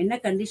 என்ன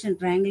condition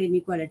triangle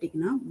inequality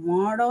னா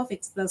mod of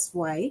x plus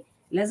y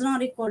less than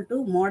or equal to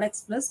mod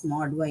x plus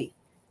mod y.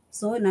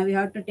 So now we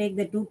have to take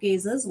the two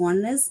cases. One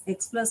is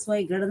x plus y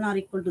greater than or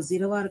equal to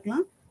 0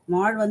 இருக்கலாம்.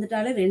 mod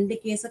வந்துட்டாலே ரெண்டு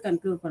கேஸை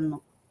conclude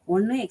பண்ணணும்.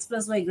 ஒன்று x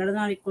plus y greater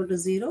than or equal to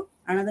 0.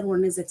 Another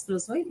one is x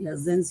plus y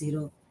less than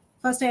 0.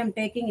 First I am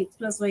taking x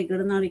plus y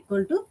greater than or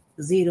equal to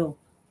 0.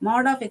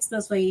 Mod of x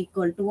plus y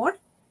equal to what?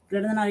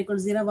 Greater than or equal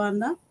to 0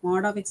 இருந்தா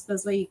mod of x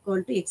plus y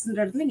equal to x ன்ற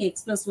இடத்துல இங்க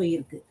x plus y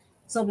இருக்கு.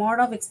 So mod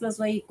of x plus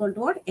y equal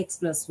to what? X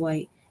plus y.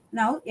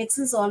 Now x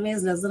is always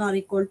less than or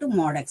equal to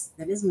mod x.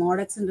 That is mod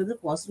x ன்றது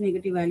positive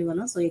negative value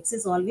வரலாம். So x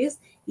is always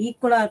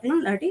equal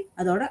இருக்கலாம் இல்லாட்டி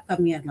அதோட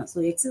கம்மியா இருக்கலாம். So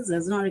x is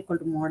less than or equal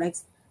to mod x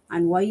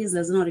and y is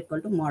less than or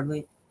equal to mod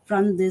y.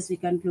 From this we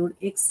conclude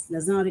x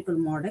less than or equal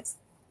to mod x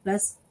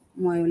plus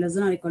less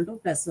than or equal to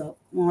plus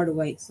mod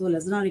y. So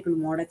less than or equal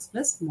to mod x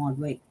plus mod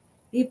y.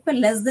 இப்போ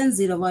less than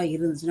 0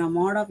 இருந்துச்சுன்னா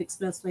mod of x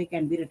plus y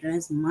can be written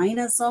as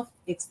minus of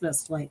x plus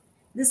y.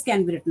 This can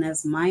be written as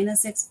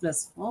minus x plus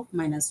of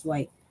minus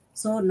y.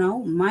 So now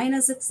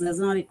minus x less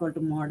than or equal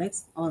to mod x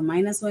or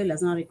minus y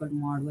less than or equal to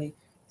mod y.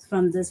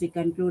 From this we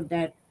conclude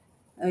that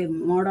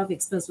mod of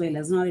x plus y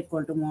less than or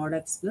equal to mod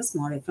x plus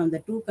mod y. From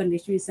the two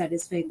conditions we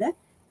satisfy the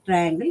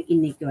triangle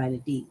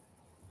inequality.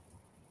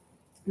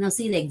 Now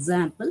see the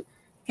example.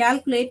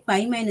 Calculate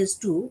pi minus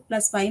 2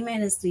 plus pi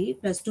minus 3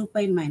 plus 2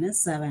 pi minus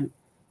 7.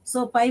 So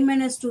pi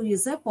minus 2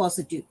 is a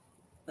positive,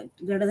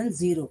 greater than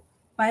 0.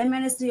 Pi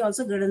minus 3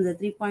 also greater than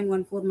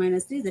 3.14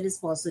 minus 3, that is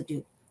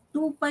positive.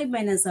 2 pi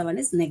minus 7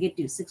 is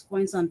negative, 6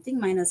 point something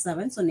minus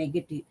 7, so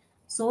negative.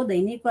 So the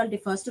inequality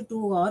first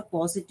two are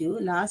positive,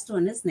 last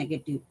one is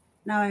negative.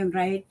 Now I am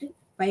right,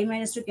 pi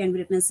minus 2 can be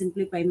written as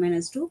simply pi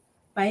minus 2.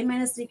 Pi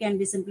minus 3 can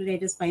be simply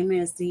written as pi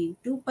minus 3.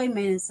 2 pi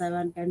minus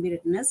 7 can be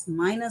written as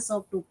minus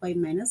of 2 pi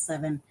minus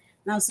 7.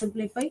 Now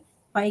simplify,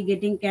 pi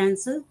getting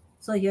cancelled.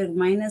 So here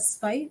minus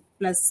 5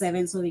 plus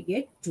 7, so we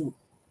get 2.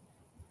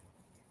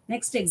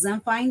 Next exam,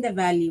 find the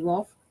value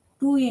of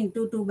 2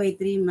 into 2 by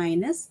 3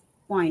 minus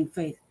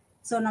 0.5.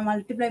 So now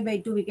multiply by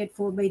 2, we get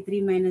 4 by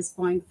 3 minus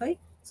 0.5.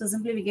 So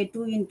simply we get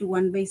 2 into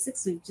 1 by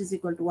 6, which is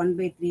equal to 1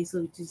 by 3,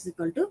 so which is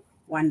equal to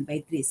 1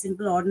 by 3.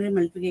 Simple ordinary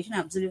multiplication,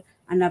 absolute,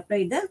 and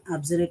apply the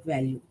absolute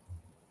value.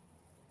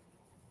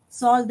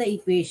 Solve the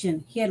equation.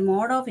 Here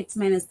mod of x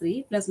minus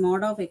 3 plus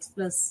mod of x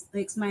plus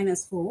x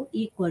minus 4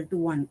 equal to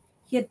 1.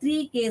 Here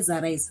 3 cases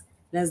arise,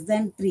 less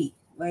than 3.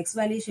 X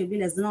value should be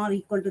less than or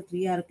equal to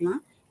 3 இருக்கலாம்,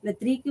 இல்ல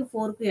 3 க்கு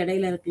 4 க்கு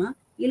இடையில இருக்கலாம்,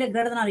 இல்ல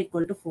greater than or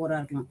equal to 4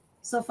 இருக்கலாம்.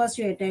 So first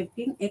you are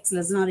typing x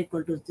less than or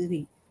equal to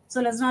 3. So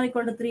less than or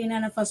equal to 3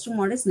 னா first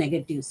mod is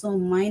negative. So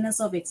minus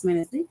of x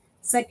minus 3.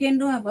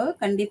 Second அப்ப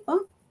கண்டிப்பா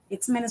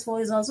x minus 4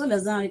 is also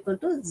less than or equal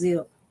to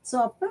 0. So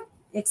அப்ப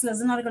x less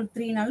than or equal to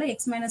 3 னால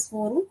x minus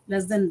 4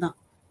 less than தான்.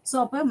 So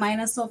அப்ப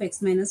minus of x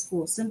minus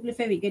 4.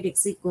 Simplify, we get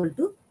x equal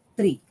to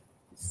 3.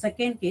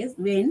 Second case,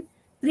 when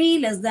 3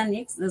 less than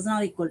x less than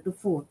or equal to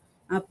 4.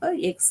 அப்ப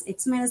x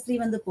minus 3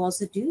 வந்து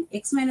positive,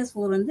 x minus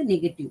 4 வந்து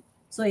negative.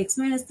 So x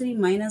minus 3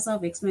 minus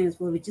of x minus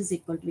 4, which is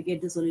equal to, we get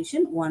the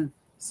solution 1.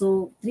 So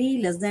 3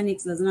 less than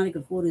x less than or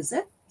equal to 4 is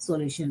a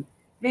solution.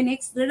 When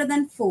x greater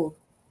than 4,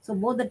 so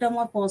both the term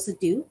are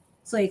positive.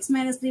 So x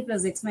minus 3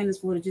 plus x minus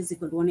 4, which is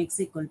equal to 1, x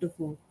equal to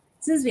 4.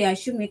 Since we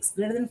assume x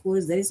greater than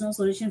 4, there is no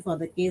solution for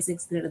the case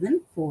x greater than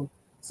 4.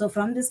 So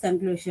from this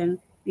conclusion,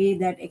 we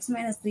that x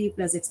minus 3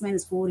 plus x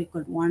minus 4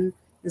 equal to 1.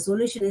 The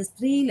solution is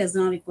 3 less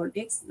than or equal to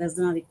x less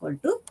than or equal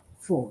to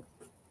 4.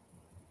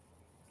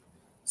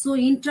 So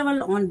interval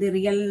on the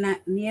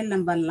real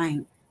number line.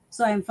 So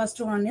I am first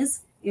one is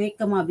a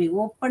comma b,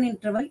 open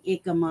interval a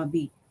comma b.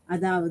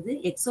 அதாவது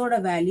x ஓட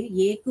value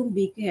a-க்கும்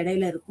b-க்கும்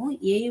இடையில இருக்கும்,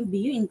 a-யும்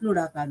b-யும் include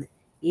ஆகாது.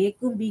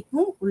 a-க்கும்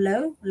b-க்கும்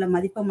உள்ள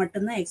மதிப்பை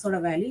மட்டும்தான் x ஓட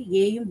value,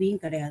 a-யும்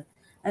b-யும் கிடையாது.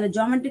 அதில்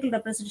ஜாமெட்ரிக்கல்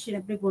ரெப்ரசன்டேஷன்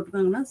எப்படி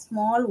போட்டிருக்காங்கன்னா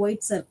ஸ்மால்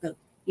ஒயிட் சர்க்கிள்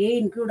ஏ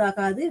இன்க்ளூட்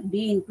ஆகாது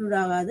பி இன்க்ளூட்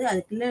ஆகாது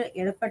அதுக்குள்ள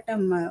இடப்பட்ட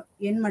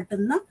எண்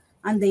மட்டும்தான்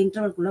அந்த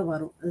இன்டர்வல்குள்ள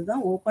வரும்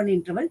அதுதான் ஓப்பன்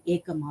இன்டர்வல் ஏ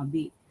கமா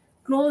பி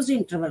க்ளோஸ்ட்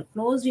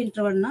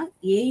இன்டர்வல்னா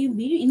ஏயும்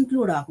பியும்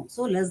இன்க்ளூட் ஆகும்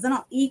so less then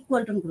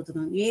equal to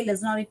கொடுத்துருக்காங்க a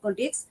less nor equal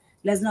to X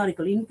less nor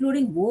equal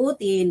including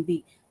both A and B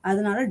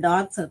அதனால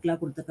டார்க் சர்க்கிளா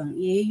கொடுத்துருக்காங்க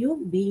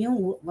ஏயும் பியும்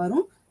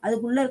வரும்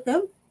அதுக்குள்ள இருக்க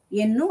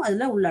எண்ணும்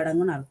அதுல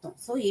உள்ளடங்கும்னு அர்த்தம்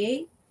so a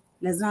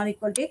less nor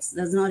equal to X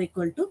less nor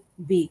equal to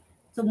be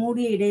so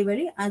மூடிய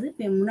இடைவெளி அது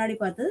முன்னாடி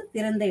பார்த்தது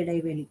திறந்த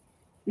இடைவெளி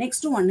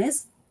next one is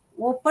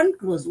open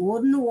close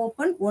ஒன்னு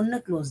ஓப்பன் ஒன்னு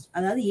க்ளோஸ்ட்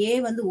அதாவது ஏ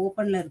வந்து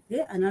ஓப்பன்ல இருக்கு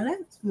அதனால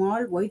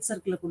ஸ்மால் ஒயிட்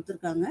சர்க்கிள்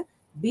கொடுத்துருக்காங்க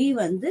பி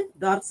வந்து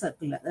டார்க்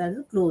சர்க்கிள் அதாவது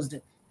க்ளோஸ்டு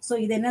ஸோ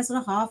இது என்ன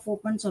சொல்லலாம் ஹாஃப்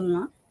ஓப்பன்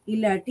சொல்லலாம்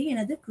இல்லாட்டி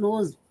என்னது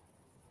க்ளோஸ்ட்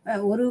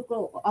ஒரு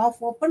ஹாஃப்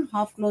ஓப்பன்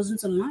ஹாஃப்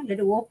க்ளோஸ்ன்னு சொல்லலாம்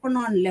இல்லாட்டி open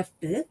on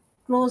left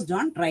closed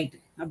on right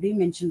அப்படின்னு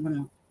மென்ஷன்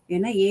பண்ணலாம்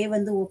ஏன்னா ஏ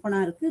வந்து ஓப்பனா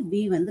இருக்கு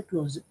பி வந்து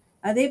க்ளோஸ்டு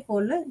அதே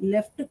போல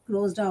லெஃப்ட்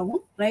க்ளோஸ்ட்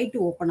ஆகும் ரைட்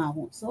ஓப்பன்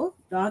ஆகும் ஸோ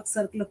டார்க்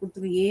சர்க்கிள்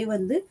கொடுத்துருக்க ஏ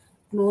வந்து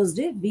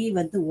க்ளோஸ்டு பி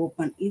வந்து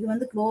ஓப்பன் இது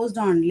வந்து closed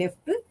on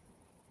left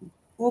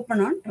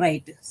open on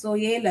right so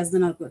a less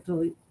than R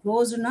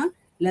க்ளோஸ்டுனா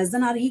less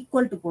than R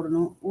equal to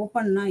போடணும்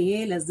ஓப்பன்னா a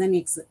less than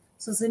X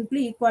so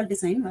simply equality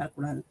sign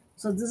வரக்கூடாது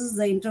so this is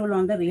the interval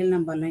on the real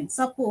number line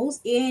suppose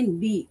A and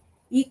B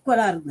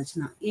ஈக்குவலாக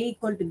இருந்துச்சுன்னா ஏ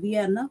equal to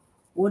பியாக இருந்தால்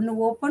ஒன்று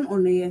open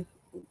ஒன்று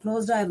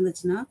க்ளோஸ்டாக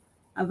இருந்துச்சுன்னா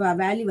அப்போ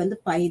value வந்து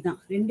பை தான்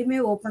ரெண்டுமே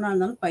ஓப்பனாக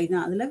இருந்தாலும் பை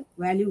தான் அதில்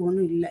வேல்யூ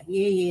ஒன்றும் இல்லை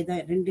ஏ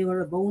தான்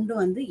ரெண்டோட பவுண்டு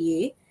வந்து ஏ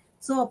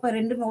ஸோ அப்போ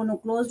ரெண்டுமே ஒன்று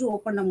க்ளோஸ்டு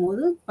ஓப்பன்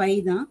போது பை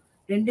தான்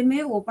ரெண்டுமே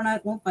ஓப்பனாக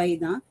இருக்கும் பை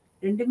தான்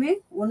ரெண்டுமே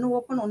ஒன்று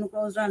ஓப்பன் ஒன்று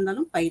க்ளோஸ்டாக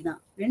இருந்தாலும் பை தான்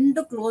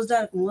ரெண்டும்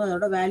க்ளோஸ்டாக இருக்கும்போது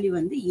அதோட வேல்யூ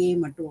வந்து ஏ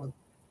மட்டும் வரும்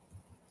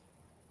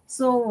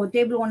so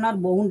table one R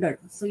bounded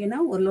so ஏன்னா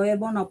ஒரு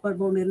லோயர் பவுண்ட் அப்பர்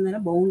பவுண்ட்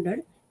இருந்ததுன்னா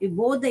bounded if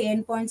both the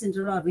end points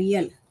interval are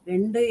real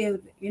ரெண்டு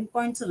எண்ட்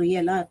பாயிண்ட்ஸ்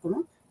ரியலாக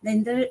இருக்கணும்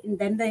then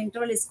the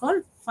interval is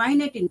called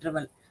finite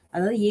interval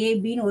அதாவது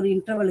ஏபின்னு ஒரு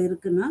இன்டர்வல்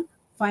இருக்குன்னா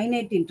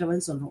ஃபைனைட்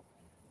இன்டர்வல் சொல்றோம்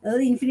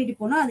அதாவது இன்ஃபினிட்டி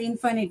போனா அது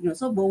இன்ஃபைனைட்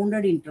ஸோ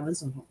பவுண்டட் இன்டர்வல்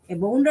சொல்றோம் a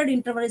bounded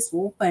interval is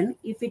open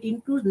if it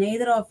includes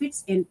neither of its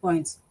end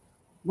points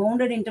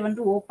bounded interval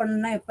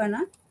ஓப்பன்னா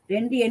எப்பன்னா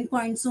ரெண்டு எண்ட்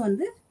பாயிண்ட்ஸும்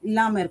வந்து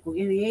இல்லாம இருக்கும்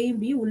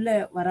ஏயும் பி உள்ள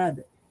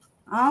வராது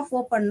ஆஃப்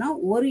ஓப்பன்னா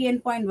ஒரு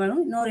எண்ட் பாயிண்ட்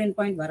வரும் இன்னொரு எண்ட்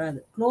பாயிண்ட்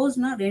வராது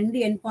க்ளோஸ்னா ரெண்டு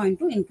எண்ட்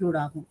பாயிண்ட்டும் இன்க்ளூட்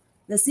ஆகும்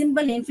The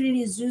symbol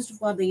infinity is used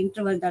for the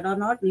interval that are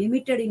not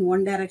limited in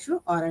one direction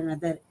or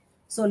another.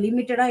 So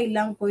limited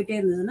illam poite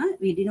irundhuna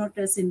we denote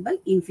the symbol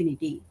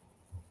infinity.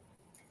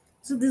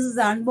 So this is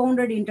the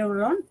unbounded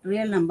interval on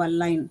real number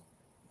line.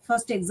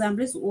 First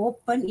example is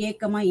open a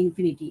comma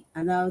infinity.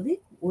 அதாவது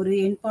ஒரு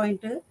end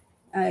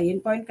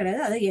point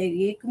கிடையாது அது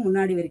a க்கு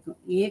முன்னாடி வரைக்கும்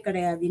a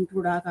கிடையாது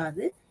include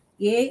ஆகாது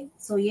a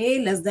so a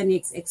less than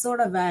x x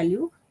ஓட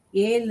வேல்யூ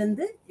a ல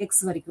இருந்து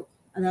x வரைக்கும்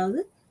அதாவது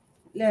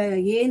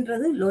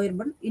ஏன்றது லோயர்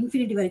பவுண்ட்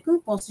இன்ஃபினிட்டி வரைக்கும்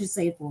பாசிட்டிவ்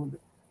சைடு போகுது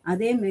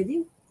அதே மாதிரி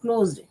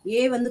க்ளோஸ்டு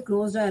ஏ வந்து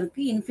க்ளோஸ்டா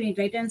இருக்கு infinity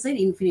right hand side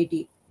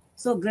infinity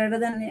so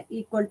greater then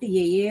equal to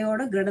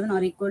ஏயோட greater than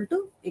R equal to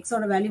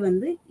எக்ஸோட வேல்யூ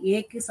வந்து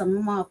ஏக்கு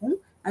சமமாகும்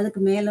அதுக்கு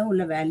மேலே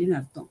உள்ள வேல்யூன்னு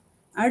அர்த்தம்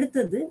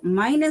அடுத்தது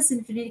மைனஸ்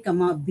இன்ஃபினிட்டி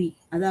கம்மா பி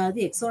அதாவது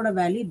எக்ஸோட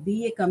வேல்யூ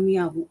பிஏ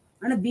கம்மியாகும்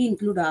ஆனால் பி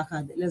இன்க்ளூட்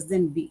ஆகாது லெஸ்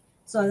தென் பி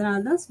ஸோ அதனால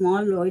தான்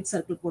ஸ்மால் ஒயிட்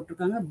சர்க்கிள்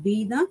போட்டிருக்காங்க பி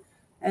தான்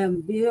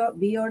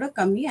பியோட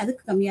கம்மி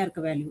அதுக்கு கம்மியாக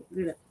இருக்க value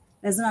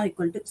less than or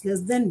equal to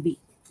less than b.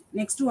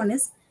 Next one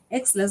is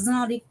x less than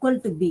or equal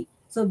to b.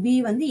 So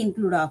b வந்து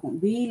include ஆகும்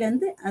b ல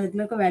இருந்து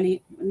அதுக்குள்ள இருக்க வேல்யூ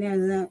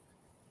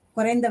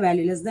குறைந்த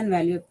வேல்யூ less than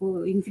வேல்யூ இப்போ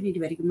இன்ஃபினிட்டி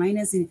வரைக்கும்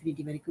மைனஸ்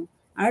இன்ஃபினிட்டி வரைக்கும்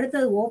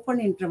அடுத்தது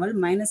ஓப்பன் இன்டர்வல்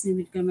மைனஸ்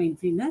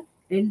இன்ஃபினிட்டி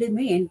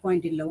ரெண்டுமே எண்ட்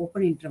பாயிண்ட் இல்லை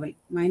open interval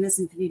minus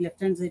infinity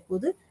left hand side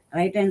போது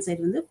ரைட் ஹேண்ட் சைடு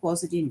வந்து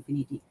positive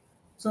infinity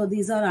so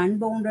these are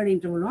unbounded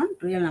interval on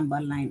real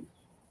number line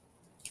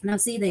Now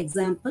see the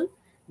example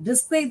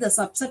describe the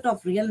subset of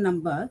real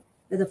number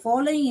the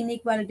following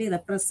inequality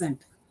represent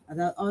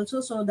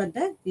also show that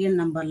the real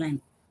number line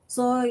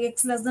so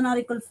x less than or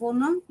equal 4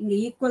 na inga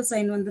equal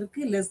sign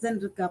vandirukku less than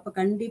irukku appo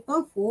kandipa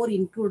 4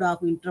 include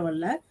agum interval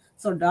la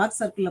so dark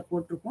circle la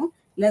potirukom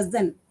less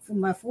than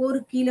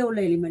 4 கீழே உள்ள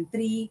element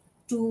 3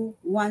 2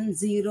 1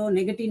 0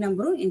 negative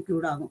number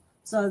include agum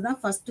so adha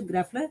first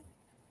graph la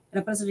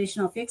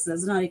representation of x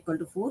less than or equal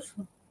to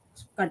 4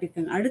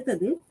 காட்டிருக்காங்க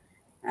அடுத்தது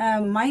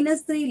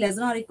 -3 less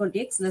than or equal to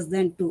x less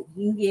than 2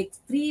 இங்க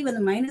x3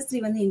 வந்து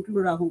 -3 வந்து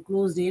include ஆகும்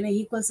closed ஏன்னா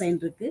equal sign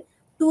இருக்கு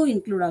 2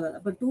 include ஆகாது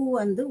அப்ப 2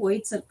 வந்து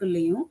ஒயிட்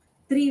சர்க்கிள்லயும்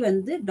 3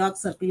 வந்து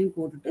டார்க் சர்க்கிளையும்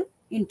போட்டுட்டு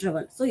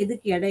இன்டர்வல் ஸோ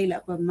இதுக்கு இடையில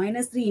அப்ப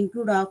 -3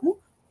 இன்க்ளூட் ஆகும்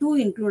 2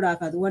 இன்க்ளூட்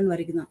ஆகாது 1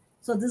 வரைக்கும் தான்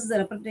so this is the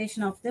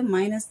representation of the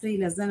 -3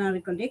 less than or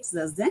equal to x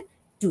less than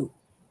 2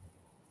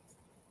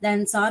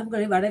 தென்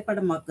சார்புகளை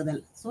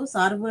வரைபடமாக்குதல் ஸோ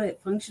சார்பு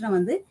ஃபங்க்ஷனை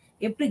வந்து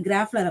எப்படி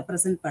கிராஃப்ல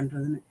ரெப்ரசென்ட்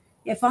பண்றதுன்னு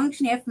A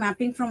function f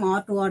mapping from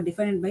R to R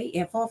defined by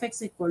f of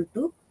x equal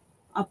to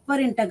upper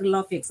integral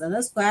of x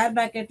அதாவது square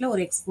பிராக்கெட்ல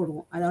ஒரு x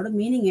போடுவோம் அதோட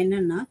மீனிங்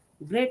என்னன்னா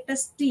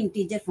கிரேட்டஸ்ட்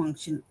இன்டீஜர்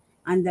ஃபங்க்ஷன்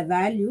அந்த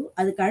வேல்யூ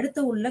அதுக்கு அடுத்து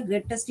உள்ள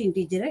கிரேட்டஸ்ட்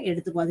இன்டீஜரை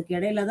எடுத்துக்கும் அதுக்கு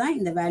இடையில தான்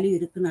இந்த வேல்யூ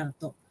இருக்குன்னு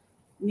அர்த்தம்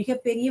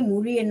மிகப்பெரிய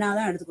முழு எண்ணா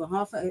தான் எடுத்துக்கும்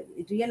ஹாஃப்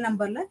ரியல்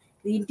நம்பர்ல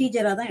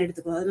இன்டீஜராக தான்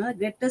எடுத்துக்கணும். அதனால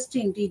greatest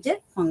integer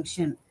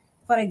function.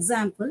 For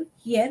example,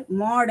 here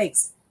mod x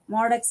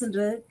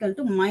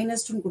ன்றது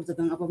 -2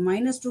 கொடுத்துருக்காங்க. அப்போ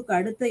 -2க்கு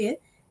அடுத்த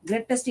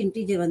greatest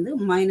integer வந்து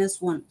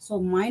 -1. ஸோ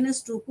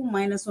 -2க்கும்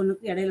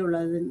 -1க்கும் இடையில உள்ள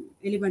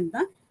எலிமெண்ட்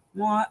தான்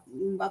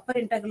upper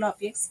integral of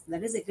x,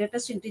 that is the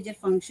greatest integer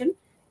function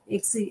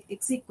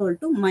x equal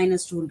to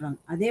 -2ன்றாங்க.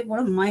 அதே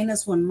போல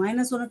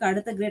 -1க்கு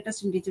அடுத்த greatest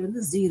integer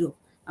வந்து 0.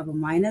 அப்போ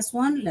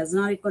 -1 less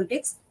than or equal to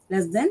x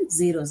less than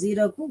 0.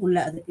 0க்கு உள்ள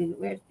அதுக்கு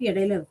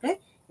இடையில இருக்க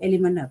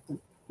எலிமெண்ட் இருக்கும்.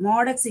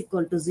 mod x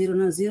equal to 0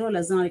 னா 0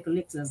 less than or equal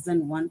to x less than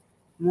 1.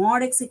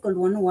 mod x equal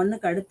to 1,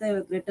 1க்கு அடுத்த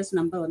greatest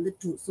number வந்து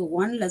 2. So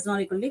 1 less than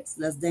or equal to x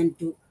less than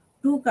 2.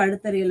 2க்கு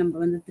அடுத்த real number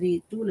வந்து 3.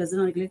 2 less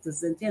than or equal to x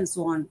less than 3 and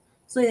so on.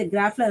 So இதை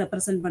கிராஃப்ல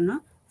represent பண்ணா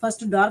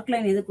first dark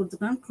line எது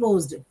கொடுத்துருக்காங்க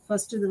க்ளோஸ்டு.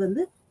 ஃபர்ஸ்ட் இது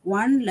வந்து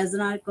 1 less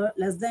than or equal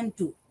less than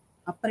 2.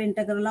 Appar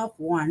integral of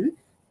 1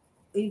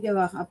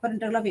 Appar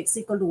integral of x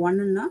equal to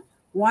 1 னா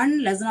 1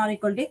 less than or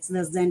equal to x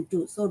less than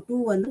 2. So 2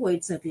 வந்து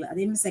white circle.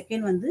 அதே மாதிரி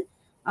செகண்ட் வந்து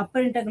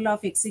Appar integral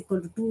of x equal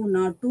to 2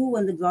 னா 2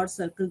 வந்து dot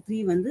circle,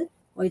 3 வந்து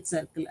white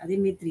circle. அதே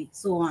மாதிரி 3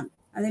 so on.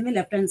 அதே மாதிரி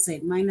லெஃப்ட் ஹேண்ட்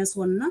சைடு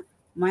 -1 னா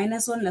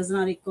 -1 less than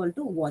or equal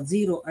to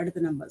 0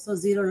 அடுத்த நம்பர். So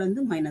 0ல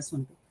இருந்து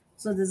 -1.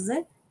 So this is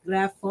a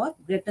graph for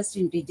greatest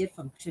integer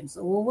function. So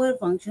ஒவ்வொரு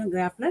ஃபங்க்ஷன்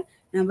கிராஃப்ல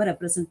நம்ம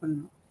ரெப்ரசென்ட்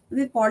பண்ணணும்.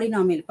 இது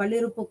பாலினாமியல்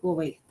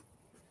பல்லுறுப்புக்கோவை.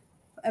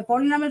 A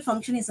polynomial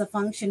function is a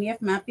function f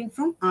mapping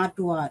from R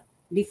to R,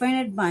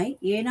 defined by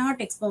a0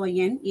 x power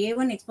n,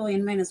 a1 x power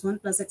n minus 1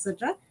 plus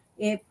etc.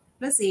 a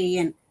plus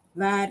an,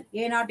 where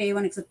a0,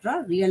 a1 etc.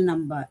 real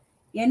number.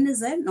 n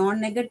is a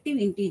non-negative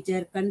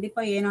integer.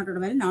 கண்டிப்பா a0 ஓட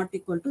value not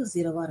equal to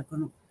 0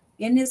 இருக்கணும்.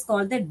 n is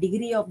called the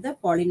degree of the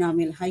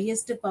polynomial.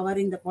 Highest power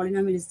in the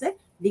polynomial is the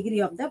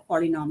degree of the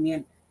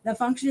polynomial. The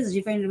function is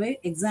defined by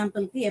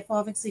example f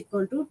of x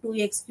equal to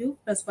 2x cube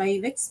plus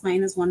 5x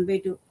minus 1 by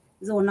 2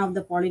 is one of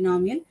the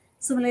polynomial.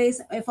 Similarly,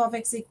 f of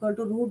x equal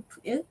to root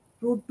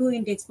 2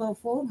 into x power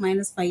 4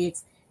 minus 5x.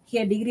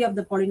 Here degree of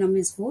the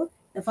polynomial is 4.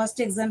 The first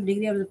example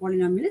degree of the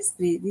polynomial is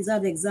 3. These are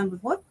the example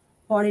for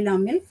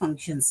polynomial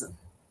functions.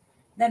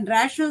 Then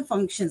rational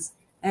functions.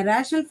 A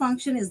rational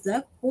function is the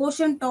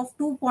quotient of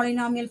two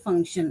polynomial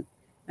function.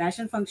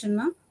 Rational function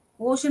na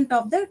quotient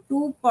of the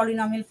two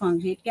polynomial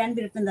function. It can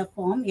be written in the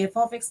form f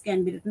of x can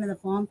be written in the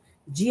form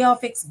g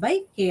of x by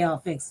k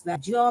of x, where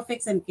g of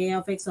x and k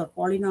of x are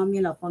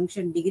polynomial of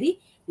function degree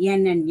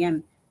n and m.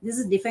 This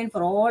is defined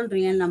for all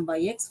real number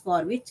x for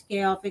which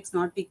k of x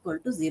not equal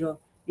to 0.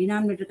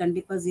 Denominator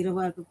கண்டிப்பா 0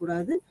 இருக்க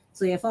கூடாது.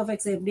 So f of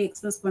x எப்படி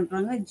express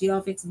பண்றாங்க g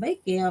of x by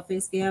k of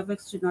x. K of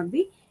x should not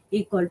be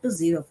equal to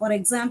 0. For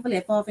example,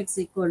 f of x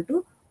equal to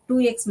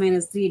 2x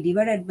minus 3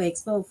 divided by x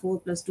power 4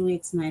 plus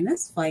 2x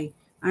minus 5.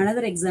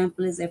 Another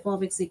example is f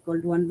of x equal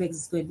to 1 by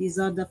x squared. These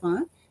are the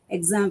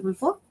example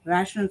for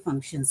rational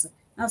functions.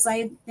 Now,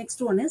 next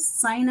one is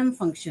sinum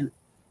function.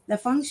 The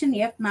function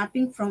f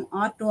mapping from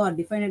R to R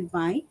defined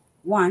by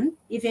 1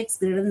 if x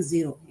greater than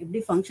 0. எப்படி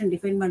function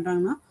define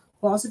பண்றாங்கன்னா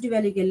positive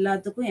வேல்யூக்கு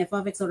எல்லாத்துக்கும் f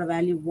of x ஓட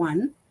value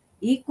 1,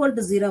 equal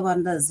to 0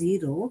 இருந்தா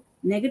 0,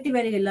 negative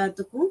value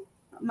எல்லாத்துக்கும்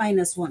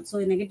 -1. So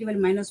negative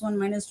value -1,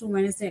 -2,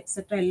 -3 etc.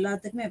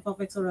 எல்லாத்துக்குமே f of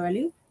x ஓட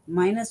value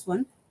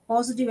 -1,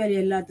 positive value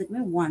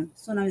எல்லாத்துக்குமே 1.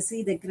 So now we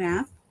see the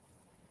graph.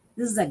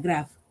 This is the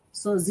graph.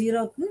 So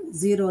 0க்கு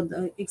 0,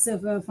 x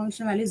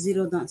function value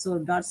 0 தான். So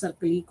dot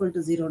circle equal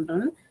to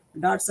 0ன்றால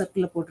dot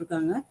circle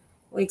போட்டிருக்காங்க.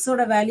 x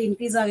ஓட value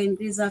increase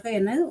ஆக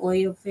என்ன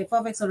f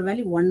of x ஓட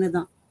value 1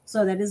 தான். So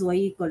that is y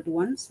equal to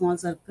 1, small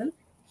circle.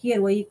 Here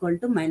y equal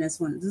to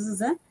 -1. This is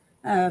a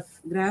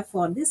graph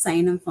for the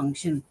sinum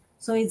function.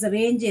 So it's a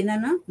range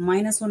என்னன்னா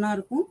 -1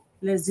 இருக்கும்,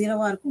 இல்லை 0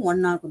 இருக்கும்,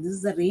 1 இருக்கும். This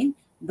is the range.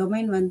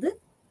 Domain வந்து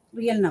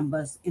real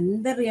numbers.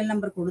 எந்த real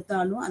number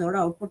கொடுத்தாலும் அதோட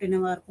output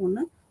என்னவா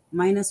இருக்கும்னு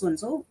 -1.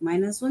 So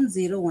 -1,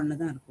 0, 1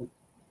 தான் இருக்கும்.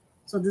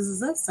 So this is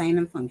a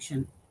sinum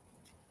function.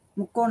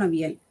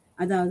 முக்கோணவியல்,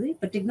 அதாவது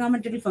இப்போ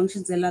trigonometrical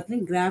functions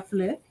எல்லாத்துலையும்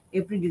கிராஃபில்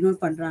எப்படி டினோட்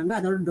பண்ணுறாங்க,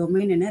 அதோட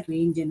டொமைன் என்ன,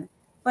 ரேஞ்ச் என்ன.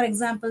 ஃபார்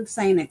எக்ஸாம்பிள்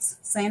sin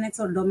x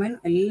ஓட டொமைன்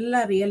எல்லா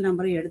ரியல்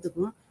நம்பரையும்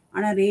எடுத்துக்கும்.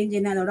 ஆனால் ரேஞ்ச்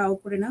என்ன, அதோட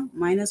அவுட்புட் என்ன,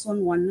 -1,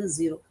 1,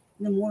 0.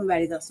 இந்த 3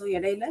 வேல்யூ தான். ஸோ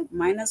இடையில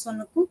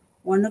 -1க்கும்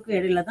 1க்கும்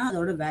இடையில தான்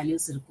அதோட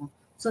வேல்யூஸ் இருக்கும்.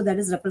 So that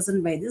is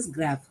represent by this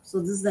graph. So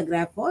this is the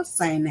graph for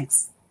sin x.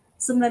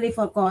 Similarly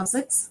for cos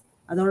x,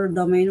 அதோட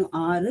டொமைனும்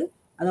 6,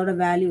 அதோட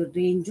value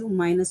ரேஞ்சும்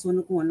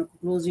 -1க்கும் 1க்கும்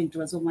close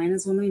interval. So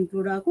 -1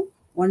 include ஆகும்,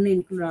 1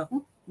 இன்க்ளூட்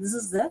ஆகும். This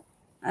is the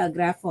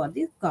graph for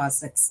the cos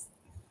x.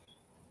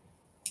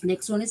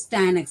 Next one is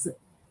tan x.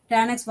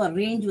 Tan x for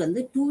range வந்து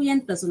 2n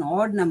plus 1,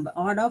 odd number,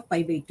 odd of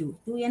pi by 2.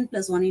 2n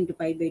plus 1 into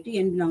pi by 2,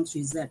 n belongs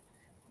to z.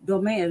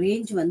 Domain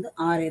range வந்து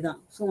r தான்.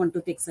 So 1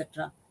 to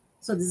etc.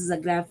 So this is a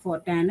graph for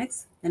tan x.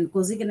 Then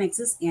cosecant x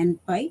is n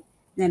pi.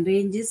 Then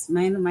range is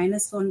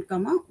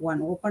 -1, 1.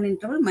 Open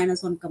interval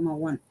 -1,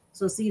 1.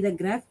 So see the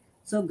graph.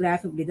 So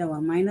graph இப்படி தான்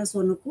வரும்.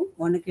 -1க்கும்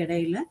 1க்கு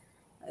இடையில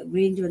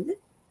range வந்து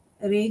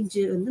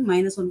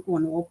 -1க்கு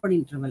 1, open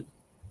interval.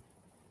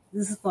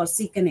 This is for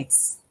secant x.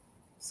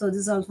 So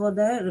this is also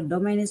the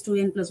domain is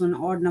 2n plus 1,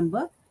 odd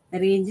number. The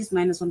range is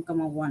 -1,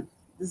 1.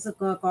 This is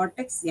cot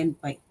x n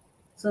pi.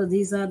 So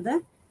these are the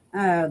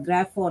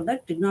graph for the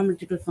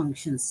trigonometrical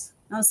functions.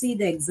 Now see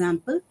the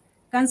example.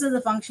 Consider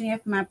the function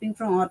f mapping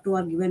from R to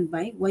R given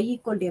by y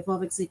equal to f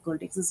of x equal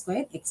to x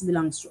square, x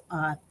belongs to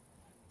R.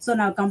 So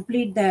now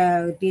complete the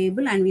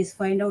table and we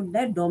find out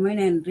the domain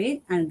and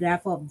range and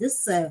graph of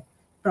this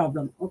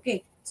problem.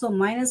 Okay. So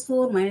minus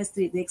 4, minus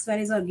 3. The x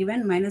values are given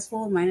minus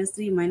 4, minus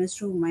 3, minus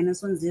 2,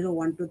 minus 1, 0,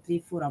 1, 2, 3,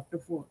 4 up to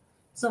 4.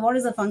 So what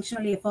is the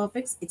functional f of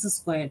x? X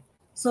squared.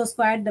 So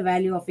squared the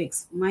value of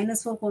x. Minus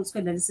 4 whole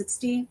square, that is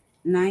 16,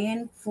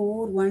 9,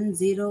 4, 1,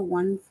 0,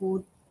 1,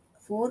 4,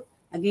 4,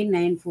 again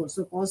 9, 4.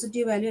 So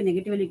positive value,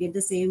 negative value get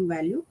the same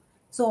value.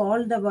 So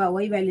all the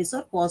y values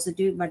are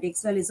positive, but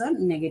x values are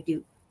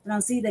negative. Now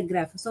see the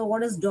graph. So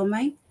what is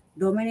domain?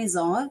 Domain is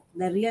R.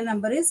 The real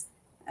number is,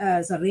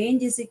 so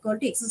range is equal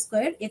to x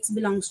squared. X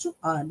belongs to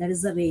R. That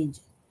is the range.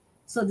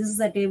 So this is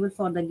the table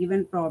for the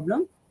given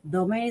problem.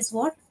 Domain is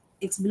what?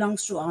 X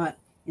belongs to R.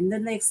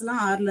 எந்தெந்த எக்ஸ்லாம்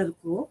ஆர்ல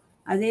இருக்கோ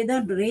அதே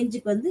தான்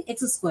ரேஞ்சுக்கு வந்து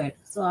X squared.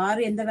 So R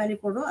எந்த value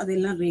போடும்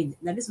அதெல்லாம் range.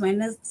 That is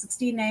minus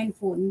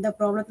 69.4. இந்த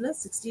ப்ராப்ளத்தில்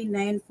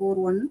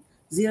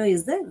 69.410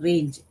 is the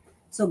range.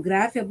 So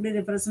graph எப்படி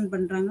ரெப்ரசன்ட்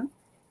பண்ணுறாங்க?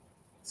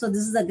 So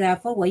this is the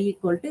graph of y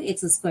equal to x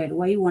squared.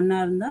 y 1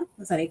 இருந்தா,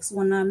 sorry, x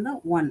 1 இருந்தா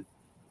 1,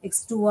 x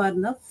 2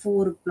 இருந்தா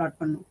 4 plot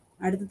பண்ணும்.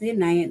 அடுத்தது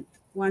 9,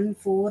 1,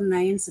 4,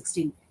 9,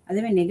 16. அதே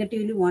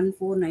negatively 1,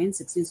 4, 9,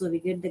 16. So we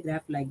get the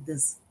graph like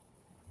this.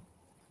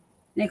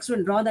 Next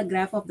one, draw the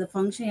graph of the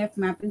function f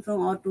mapping from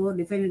R to R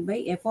defined by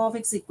f of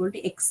x equal to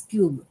x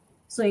cube.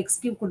 So x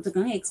cube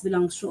கொடுத்துருக்காங்க, x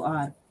belongs to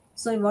R.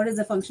 So what is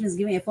the function is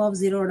given? f of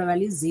 0 ஓட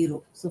value 0.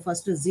 So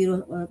first 0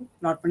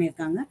 plot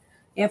பண்ணியிருக்காங்க.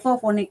 f of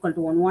 1 equal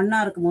to 1.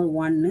 1 இருக்கும்போது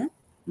 1,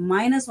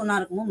 minus 1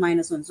 இருக்கும்போது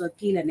minus 1. So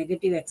கீழே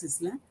negative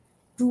axisல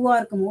 2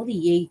 இருக்கும்போது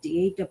 8.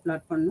 8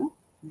 plot பண்ணும்.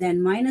 Then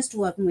minus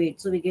 2 இருக்கும்போது 8.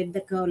 So we get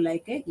the curve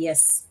like a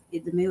S.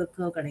 இதுமே ஒரு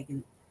curve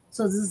கிடைக்குது.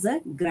 So this is the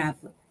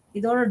graph.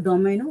 இதோட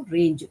domain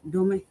range.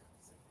 Domain.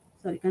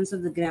 Sorry,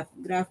 consider the graph.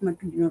 Graph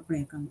மட்டும் denote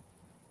பண்ணியிருக்காங்க.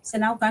 So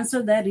now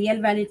consider the real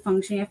valued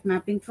function f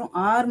mapping from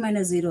R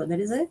minus 0.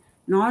 That is a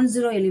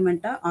non-zero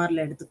element Rல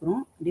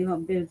எடுத்துக்கிறோம்.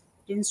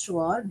 Tends to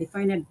R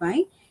defined by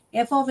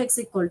f of x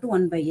equal to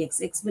 1 by x.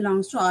 X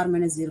belongs to R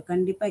minus 0.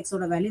 கண்டிப்பா x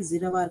ஓட value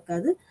 0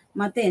 இருக்காது.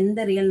 மத்த எந்த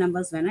real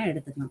numbers வேணா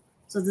எடுத்துக்கலாம்.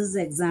 So this is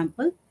the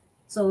example.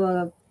 So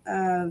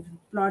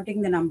plotting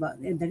the number.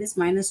 That is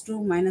minus 2,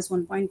 minus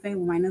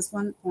 1.5, minus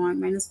 1,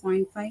 minus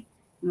 0.5,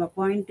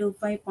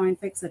 0.25,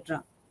 0.5,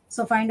 etc.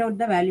 So find out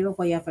the value of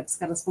y of x,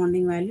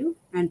 corresponding value,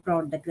 and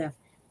plot the graph.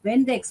 When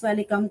the x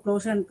value comes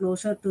closer and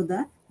closer to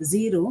the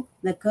 0,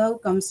 the curve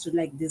comes to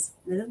like this.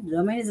 The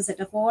domain is a set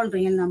of all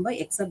real number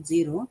except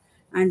 0,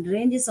 and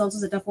range is also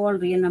set of all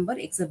real number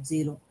except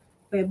 0.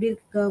 இப்போ எப்படி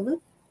இருக்கு curve?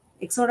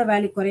 x ஓட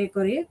value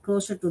குறைய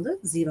closer to the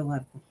 0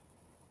 இருக்கும்.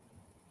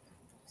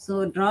 So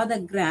draw the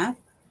graph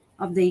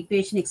of the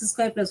equation x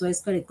square plus y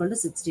square equal to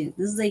 16.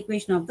 This is the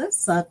equation of the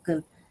circle.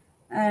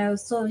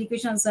 So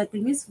equation of the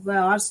circle means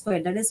r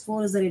squared, that is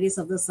 4 is the radius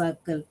of the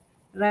circle.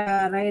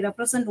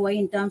 Represent y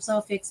in terms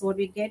of x, what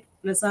we get?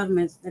 Plus or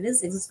minus, that is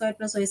x squared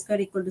plus y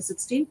squared equal to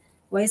 16,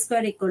 y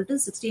squared equal to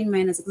 16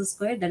 minus x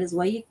squared, that is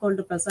y equal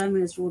to plus or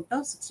minus root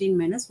of 16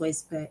 minus y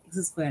squared, x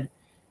squared.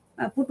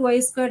 Put y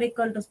squared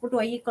equal to, put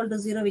y equal to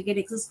 0, we get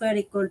x squared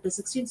equal to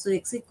 16, so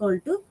x equal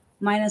to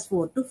minus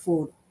 4 to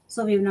 4.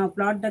 So we now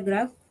plot the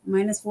graph.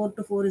 Minus 4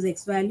 to 4 is x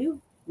value,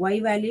 y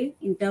value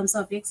in terms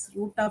of x,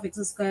 root of x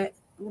square,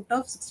 root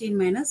of 16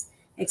 minus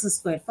x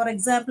squared. For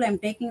example, I am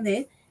taking the,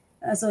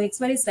 so x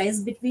value lies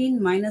between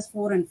minus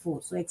 4 and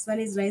 4. So x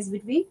value lies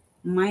between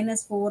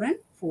minus 4 and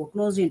 4,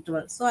 closed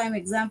interval. So I am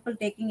example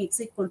taking x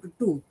equal to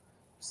 2.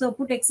 So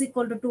put x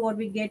equal to 2, what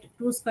we get?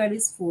 2 squared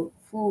is 4.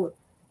 4.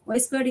 Y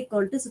squared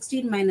equal to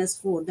 16 minus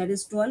 4, that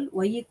is 12.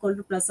 Y equal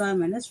to plus or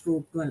minus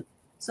root 12.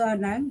 So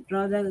now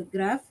draw the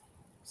graph.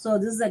 So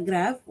this is the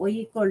graph. Y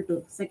equal to,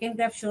 second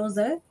graph shows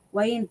the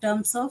y in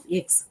terms of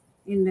x.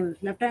 In the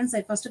left hand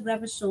side, first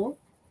graph is show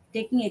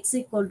taking x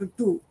equal to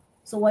 2.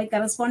 So y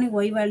corresponding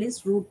y value is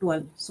root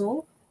 12.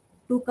 So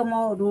 2 comma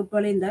root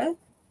 12 in the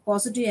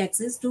positive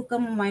axis, 2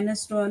 comma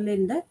minus 12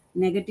 in the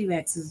negative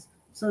axis.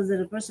 So the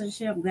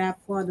representation of graph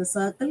for the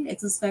circle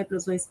x squared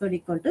plus y squared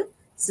equal to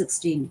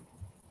 16.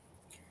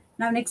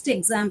 Now next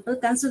example,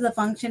 consider the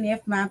function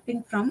f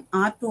mapping from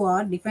R to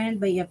R defined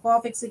by f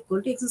of x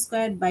equal to x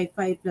squared by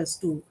 5 plus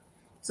 2.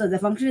 So the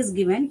function is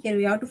given. Here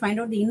we have to find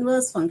out the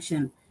inverse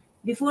function.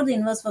 Before the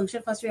inverse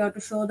function, first we have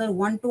to show the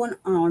 1-to-1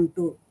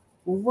 on-to.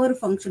 Over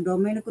function,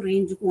 domain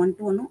range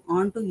 1-to-1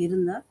 on-to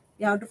irunda,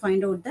 we have to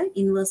find out the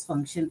inverse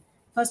function.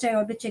 First I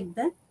have to check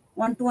the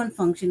 1-to-1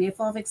 function,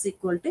 f of x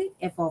equal to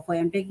f of y. I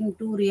am taking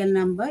two real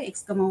number,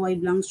 x comma y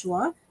belongs to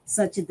R,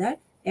 such that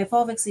f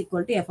of x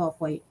equal to f of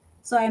y.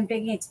 So I am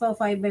taking x power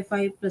 5 by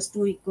 5 plus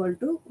 2 equal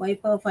to y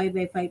power 5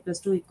 by 5 plus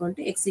 2 equal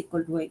to x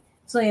equal to y.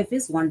 So f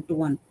is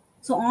 1-to-1.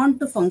 So on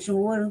to function,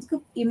 over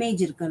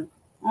image irukal.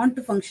 On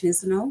to function is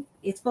now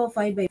x power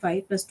 5 by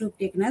 5 plus 2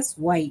 taken as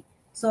y.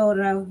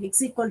 So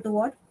x equal to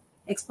what?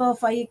 X power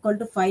 5 equal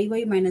to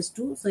 5y minus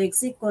 2. So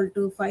x equal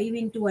to 5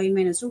 into y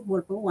minus 2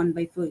 whole power 1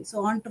 by 4.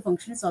 So on to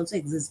function is also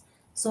exists.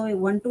 So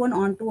 1 to 1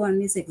 on to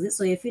 1 is exists.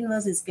 So f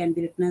inverse is can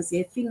be written as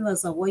f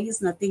inverse of y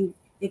is nothing,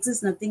 x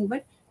is nothing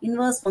but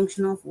inverse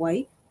function of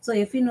y. So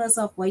f inverse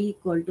of y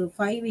equal to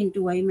 5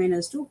 into y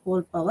minus 2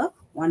 whole power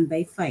 1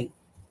 by 5.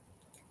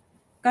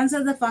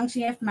 Consider the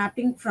function f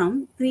mapping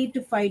from 3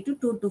 to 5 to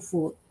 2 to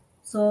 4.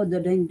 So the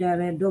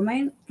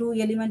domain 2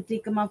 element 3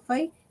 comma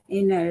 5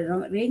 in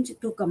range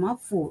 2 comma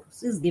 4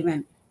 is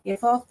given.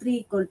 F of 3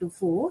 equal to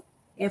 4.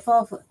 F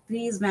of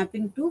 3 is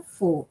mapping to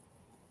 4.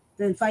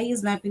 Then 5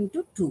 is mapping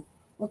to 2.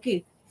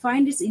 Okay.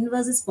 Find its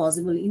inverse is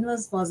possible.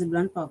 Inverse possible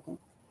and Paco.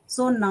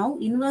 So now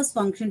inverse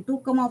function 2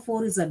 comma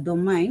 4 is a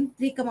domain.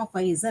 3 comma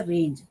 5 is a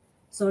range.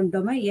 So in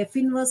domain f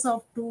inverse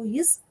of 2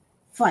 is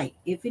 5.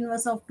 F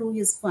inverse of 2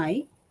 is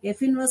 5.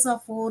 F inverse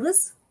of 4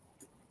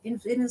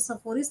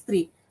 is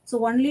 3.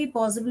 So only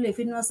possible f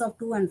inverse of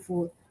 2 and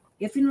 4.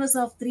 F inverse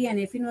of 3 and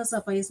f inverse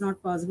of 5 is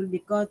not possible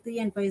because 3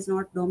 and 5 is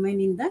not domain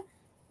in the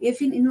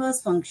f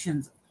inverse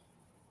functions.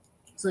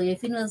 So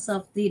f inverse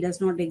of 3 does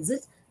not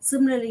exist.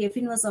 Similarly, f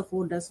inverse of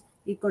 4 does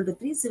equal to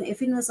 3. So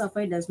f inverse of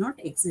 5 does not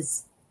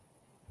exist.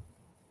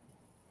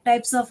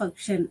 Types of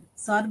function.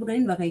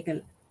 சார்புகளின்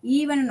வகைகள்.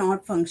 Even and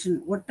odd function.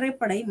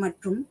 ஒற்றைப்படை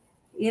மற்றும்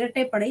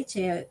இரட்டைப்படை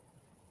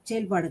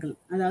செயல்பாடுகள்.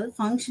 அதாவது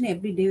function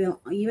எப்படி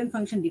even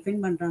function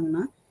define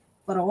பண்ணுறாங்கன்னா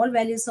for all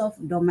values of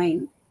domain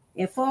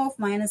f of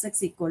minus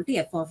x equal to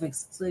f of x.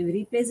 So if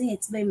replacing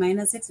x by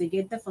minus x, we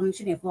get the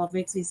function f of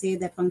x. We say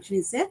that function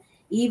is a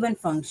even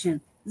function.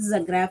 This is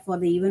a graph for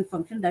the even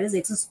function, that is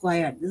x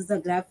squared. This is the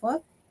graph for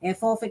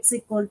f of x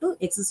equal to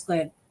x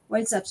squared.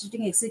 While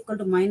substituting x equal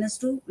to minus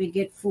 2, we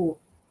get 4.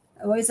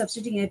 While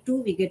substituting a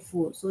 2, we get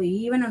 4. So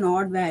even an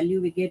odd value,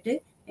 we get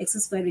a x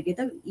squared, we get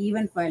an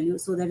even value.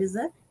 So that is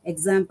the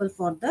example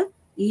for the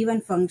even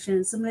function.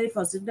 Similarly,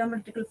 for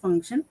trigonometrical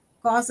function,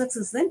 cos x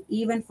is an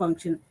even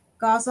function.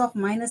 Cos of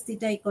minus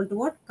theta equal to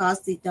what? Cos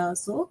theta.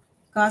 So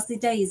cos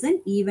theta is an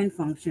even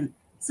function.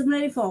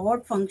 Similarly, for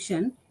odd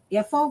function,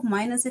 f of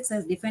minus x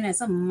is defined as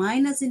a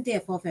minus into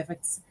f of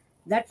fx.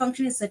 That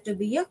function is said to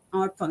be a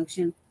odd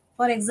function.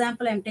 For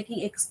example, I am taking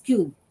x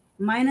cube.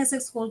 Minus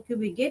x whole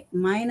cube, we get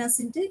minus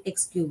into x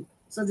cube.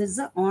 So this is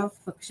an odd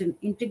function.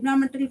 In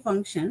trigonometrical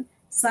function,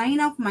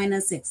 sine of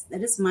minus x,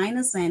 that is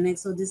minus sin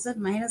x. So this is a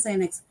minus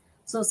sin x.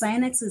 So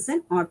sin x is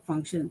an odd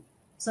function.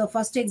 So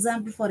first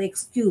example for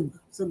x cube.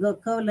 So the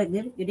curve like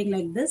that, getting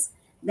like this.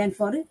 Then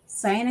for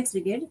sin x,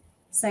 we get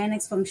sin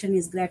x function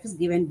is graph is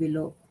given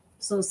below.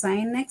 So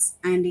sin x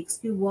and x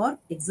cube are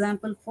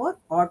example for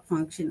odd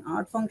function.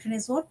 Odd function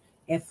is what?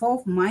 F of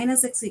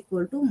minus x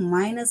equal to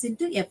minus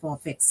into f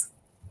of x.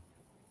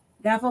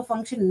 Graph of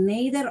function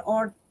neither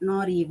odd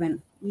nor even.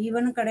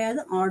 Even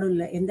kadayadu odd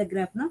ulla. In the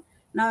graph na.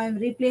 Now I am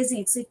replacing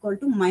x equal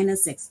to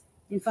minus x.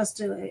 In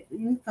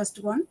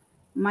first one,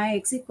 my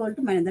x equal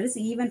to minus, that is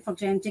even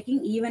function. I am checking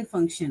even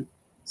function.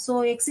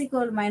 So x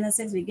equal to minus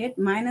x, we get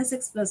minus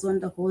x plus 1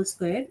 the whole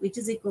square, which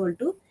is equal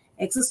to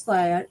x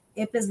squared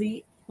a plus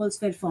b whole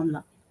square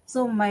formula.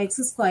 So my x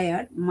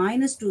squared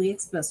minus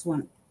 2x plus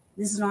 1.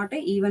 This is not a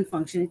even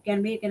function. It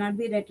cannot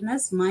be written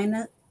as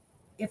minus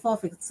f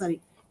of x. Sorry,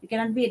 it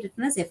cannot be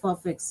written as f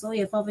of x. So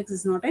f of x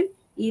is not an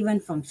even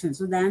function.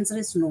 So the answer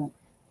is no.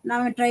 Now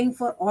I'm trying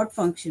for odd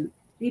function.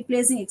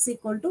 Replacing x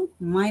equal to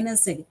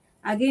minus x.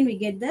 Again we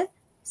get the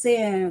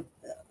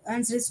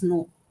answer is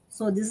no.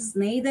 So this is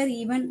neither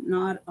even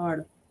nor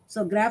odd.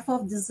 So graph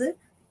of this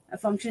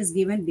function is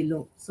given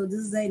below. So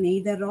this is a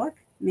neither odd,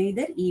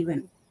 neither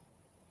even.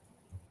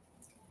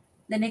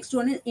 The next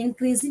one is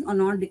increasing or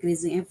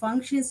non-decreasing. A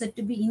function is said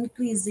to be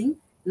increasing,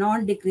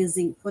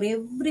 non-decreasing. For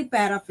every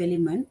pair of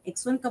element,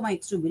 x1,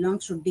 x2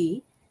 belongs to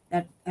D,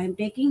 that I am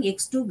taking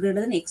x2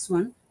 greater than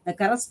x1, the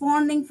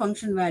corresponding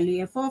function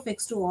value f of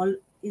x2 all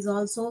is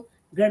also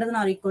greater than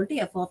or equal to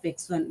f of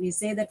x1. We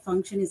say that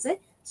function is a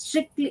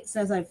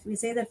we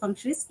say that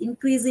function is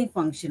increasing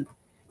function.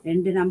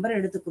 ரெண்டு number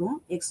எடுத்துக்கிறோம்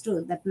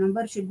x2, that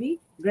number should be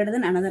greater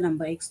than another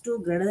number.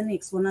 x2 greater than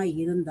x1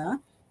 இருந்தா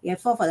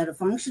f of அதோட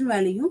function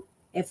value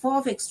f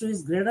of x2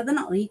 is greater than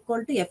or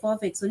equal to f of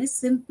x1 is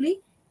simply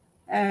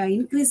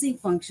increasing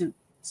function.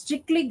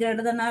 Strictly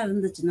greater than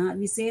இருந்துச்சுன்னா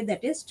we say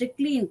that is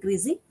strictly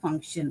increasing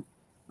function.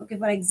 Okay,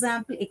 for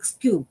example, x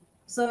cube.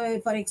 So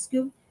for x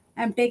cube,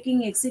 I am taking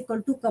x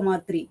equal to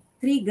 3.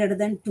 3 greater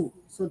than 2.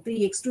 So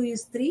 3x2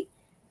 is 3,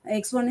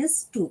 x1 is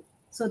 2.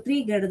 So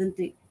 3 greater than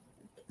 3.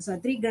 So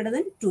 3 greater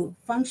than 2.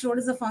 Function, what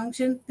is the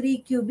function? 3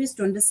 cube is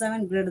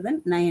 27 greater than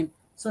 9.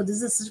 So this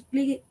is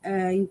strictly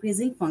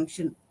increasing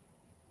function.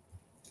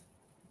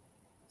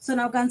 So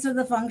now consider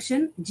the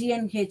function g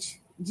and h.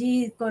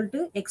 G equal to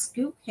x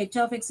cube, h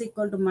of x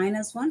equal to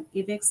minus 1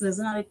 if x less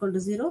than or equal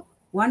to 0,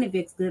 1 if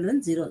x greater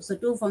than 0. So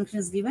two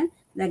functions given,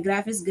 the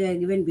graph is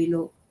given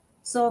below.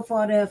 So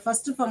for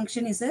first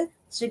function is a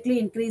strictly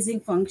increasing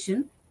function.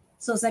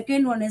 So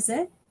second one is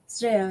a,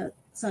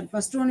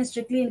 first one is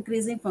strictly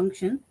increasing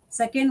function.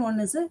 Second one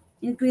is a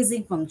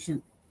increasing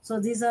function. So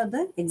these are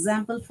the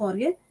example for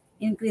a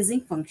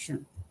increasing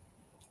function.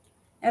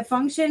 A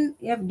function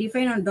f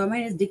defined on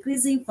domain is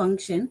decreasing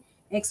function.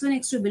 x1,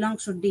 x2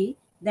 belongs to D.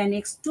 Then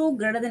x2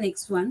 greater than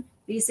x1,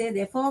 we say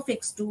the f of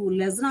x2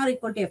 less than or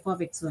equal to f of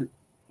x1.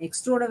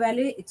 x2 ஓட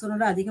value x1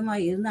 ஓட அதிகமா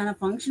இருந்தா ஆனா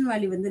function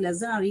value வந்து less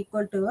than or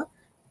equal to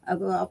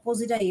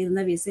opposite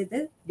இருந்தா we say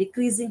the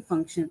decreasing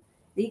function.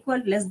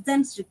 Equal less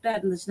than strictா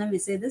இருந்துச்சுன்னா we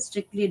say the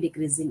strictly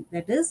decreasing.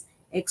 That is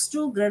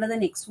x2 greater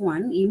than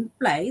x1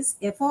 implies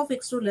f of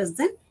x2 less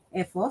than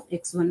f of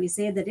x1. We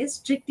say that is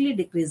strictly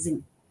decreasing.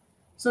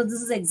 So this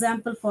is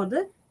example for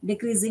the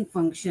decreasing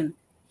function.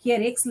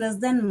 Here x less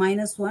than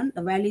minus 1,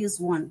 the value is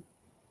 1.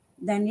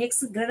 Then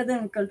x greater than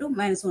or equal to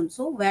minus 1.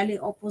 So value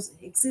opposite,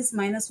 x is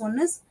minus 1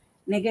 is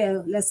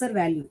lesser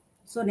value.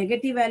 So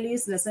negative value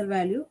is lesser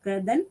value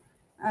greater than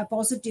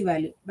positive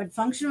value. But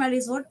function value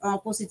is what?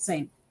 Opposite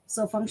sign.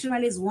 So function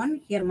value is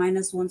 1, here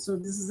minus 1. So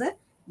this is a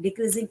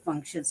decreasing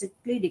function,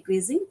 strictly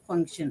decreasing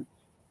function.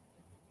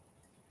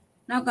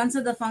 Now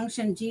consider the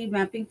function g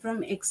mapping from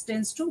x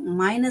tends to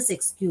minus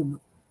x cube.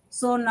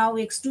 So now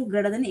x2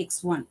 greater than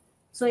x1.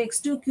 So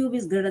x2 cube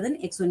is greater than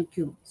x1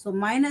 cube. So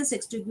minus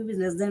x2 cube is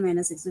less than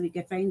minus x. So we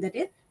can find that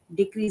a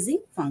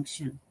decreasing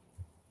function.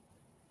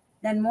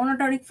 Then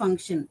monotonic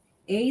function.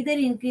 Either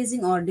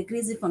increasing or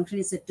decreasing function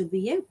is said to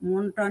be a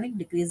monotonic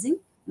decreasing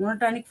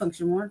monotonic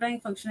function.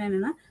 Monotonic function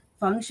என்னன்னா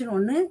function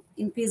ஒன்று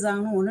increase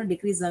ஆகணும் ஒன்று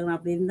decrease ஆகணும்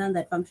அப்படி இருந்தால்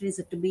that function is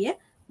said to be a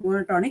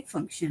monotonic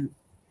function.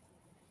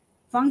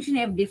 Function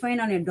f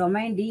defined on a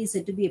domain D is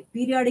said to be a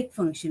periodic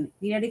function.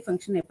 Periodic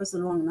function எப்போ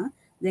சொல்லுவாங்கன்னா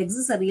there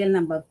exists a real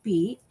number p,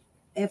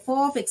 f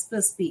of x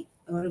plus p,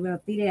 or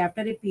period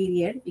after a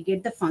period we get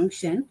the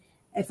function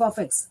f of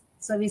x.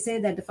 So we say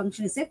that the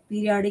function is a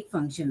periodic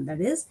function.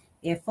 That is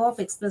f of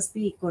x plus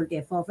p equal to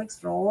f of x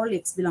for all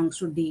x belongs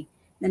to D.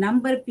 The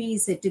number p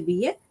is said to be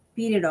a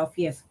period of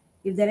f.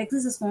 If there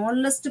exists the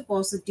smallest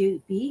positive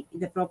p,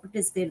 the property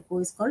is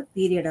called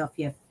period of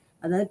f.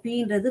 அதாவது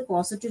pன்றது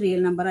positive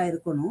real number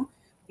இருக்கணும்.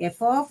 F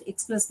of x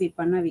plus p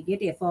panna we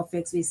get f of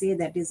x. We say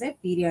that is a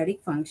periodic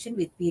function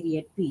with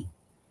period p.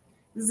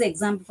 This is an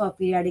example for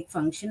periodic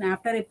function.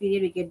 After a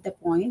period we get the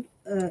point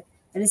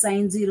that is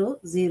sin 0,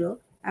 0.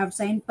 After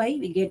sin pi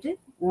we get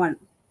 1.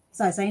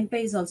 So sin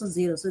pi is also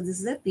 0. So this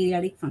is a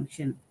periodic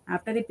function.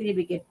 After a period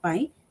we get pi,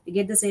 we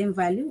get the same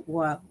value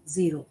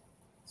 0.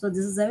 So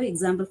this is an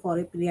example for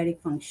a periodic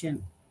function.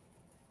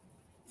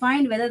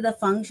 Find whether the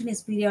function is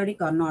periodic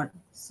or not.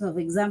 So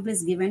example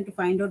is given to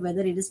find out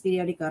whether it is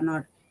periodic or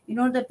not. You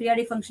know the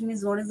periodic function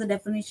means what is the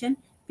definition?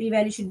 P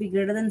value should be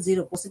greater than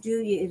 0, positive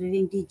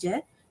integer,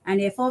 and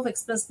f of x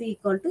plus p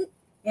equal to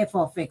f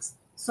of x.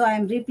 So I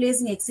am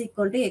replacing x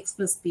equal to x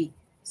plus p.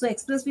 So x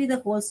plus p the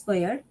whole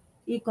square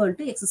equal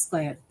to x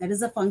square. That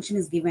is the function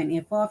is given.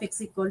 F of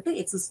x equal to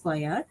x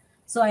square.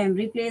 So I am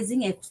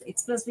replacing x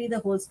plus p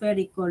the whole square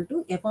equal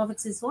to f of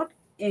x is what?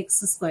 X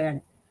squared.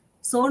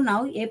 So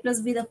now a plus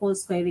b the whole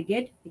square we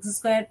get x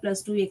squared plus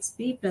 2xp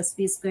plus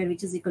p squared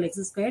which is equal to x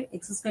squared.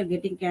 X squared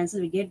getting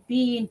cancelled, we get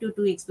p into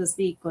 2x plus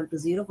p equal to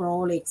 0 for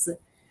all x.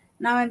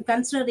 Now I am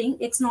considering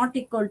x not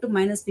equal to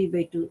minus p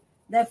by 2.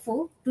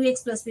 Therefore 2x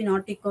plus p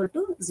not equal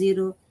to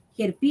 0.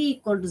 Here p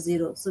equal to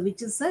 0. So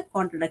which is a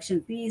contradiction.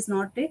 P is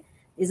not a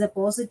is a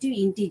positive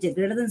integer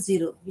greater than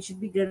 0. It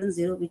should be greater than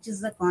 0 which is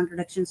a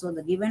contradiction. So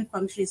the given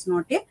function is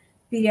not a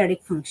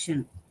periodic function.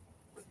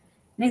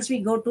 Next we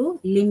go to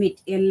limit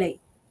li.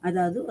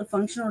 அதாவது ஒரு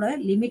ஃபங்க்ஷனோட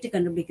limit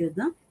கண்டுபிடிக்கிறது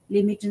தான்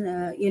limit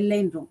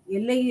எல்லைன்றோம்.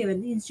 எல்லை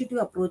வந்து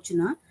institute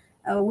அப்ரோச்னா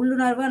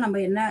உள்ளுணர்வாக நம்ம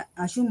என்ன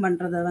assume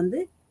பண்ணுறத வந்து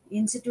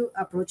இன்ஸ்டிடியூட்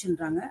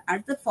அப்ரோச்ன்றாங்க.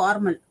 அடுத்து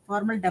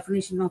formal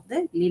definition of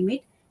the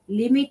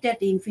limit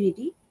at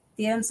infinity,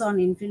 theorems on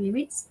infinite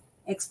limits,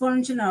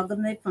 exponential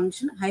ஆர்கனைட்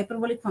function,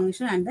 hyperbolic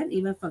function and then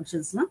even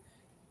ஃபங்க்ஷன்ஸ்லாம்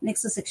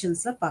next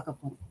செக்ஷன்ஸில் பார்க்க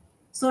போகும்.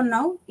 So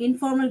now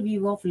informal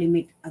view of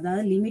limit,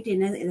 அதாவது லிமிட்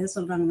என்ன எதை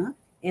சொல்கிறாங்கன்னா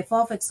எஃப்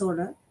ஆஃப்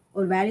எக்ஸோட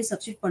ஒரு வேல்யூ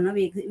சப்ஸ்டிட் பண்ணால்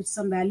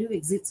சம் வேல்யூ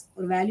எக்ஸிட்ஸ்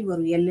ஒரு வேல்யூ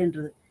வரும்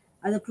எல்ன்றது.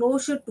 அது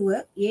க்ளோஷர் டு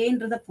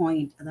ஏன்றத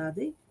பாயிண்ட்.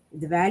 அதாவது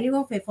the value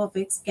of f of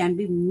x can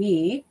be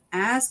made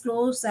as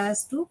close as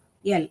to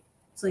L.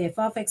 So f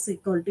of x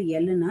equal to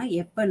L na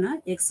எப்பனா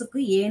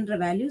xக்கு aன்ற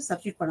value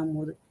substitute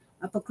பண்ணும்போது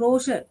அப்போ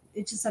closure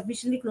which is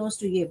sufficiently close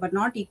to a but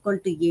not equal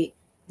to a,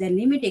 the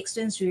limit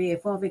extends to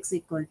f of x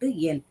equal to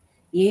L.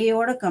 a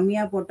ஓட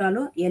கம்மியாக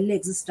போட்டாலும் L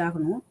exist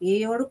ஆகணும், a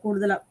ஓட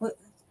கூடுதலாக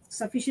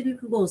sufficiently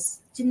close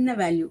சின்ன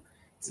value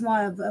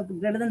small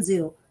greater than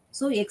 0.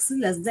 So x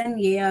less than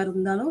a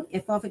இருந்தாலும்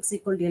f of x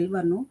equal to L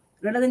வரணும்,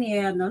 greater than a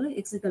இருந்தாலும்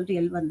x equal to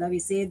L வந்தா we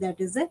say that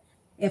is a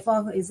f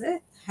of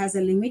has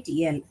a limit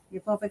L.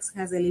 F of x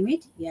has a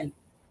limit L.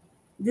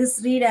 This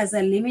read as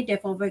a limit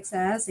f of x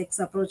as x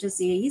approaches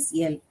a is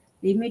L.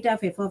 Limit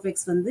of f of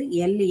x வந்து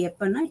L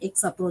எப்பனா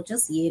x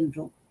approaches a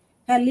என்றோம்.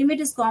 Her limit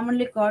is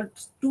commonly called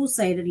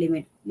two-sided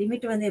limit.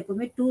 Limit வந்து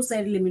எப்பவுமே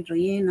two-sided limit.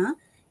 ஏன்னா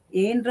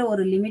ஏன்ற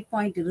ஒரு limit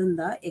point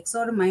இருந்தா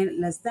எக்ஸோட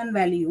less than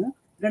value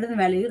greater than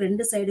value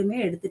ரெண்டு சைடுமே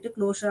எடுத்துட்டு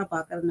க்ளோஷரா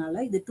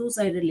பார்க்கறதுனால இது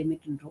two-sided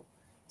limitன்றோம்.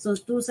 So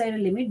two-sided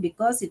limit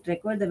because it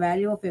requires the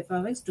value of f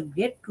of x to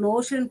get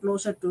closer and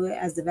closer to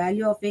as the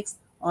value of x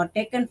are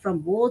taken from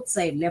both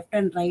sides left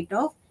and right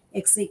of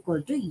x equal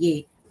to a.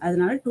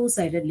 அதனால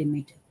two-sided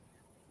limit.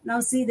 Now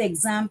see the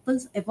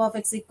examples. F of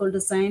x equal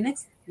to sin x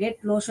get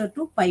closer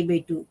to pi by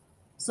 2.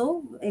 So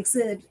x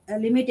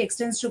limit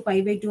extends to pi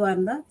by 2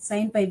 இருந்தா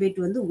sin pi by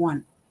 2 வந்து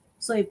 1.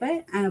 So இப்போ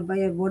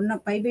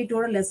by by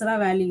டூவோட லெஸராக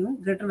வேல்யூயும்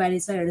greater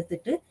வேல்யூஸாக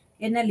எடுத்துட்டு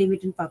என்ன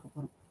லிமிட்னு பார்க்க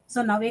போகிறோம். So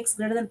now X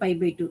greater than by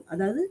by two,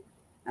 அதாவது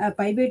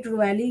by by two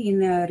value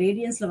in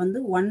ரேடியன்ஸில் வந்து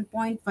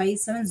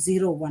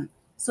 1.5701.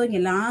 ஸோ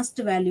இங்கே last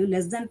value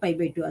less than by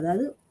by two,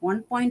 அதாவது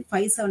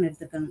 1.57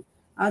 எடுத்துருக்காங்க.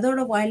 அதோட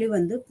வேல்யூ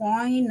வந்து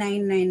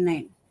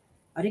 0.999.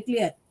 Very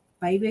clear.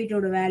 By by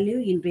டூட value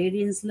in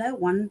ரேடியன்ஸில்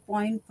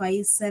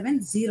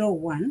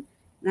 1.5701.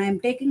 நான்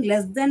ஐம் டேக்கிங்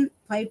லெஸ் தென்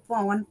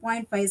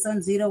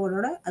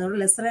 1.570ஓட அதோட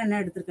லெஸ்ஸராக என்ன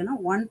எடுத்திருக்கேன்னா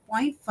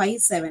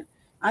 1.57.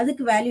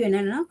 அதுக்கு வேல்யூ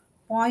என்னன்னா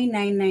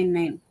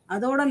 0.999.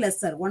 அதோட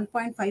லெஸ்ஸர்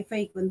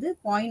 1.55க்கு வந்து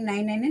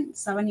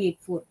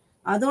 0.999784.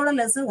 அதோட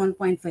லெஸ்ஸர்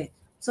 1.5.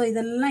 ஸோ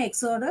இதெல்லாம்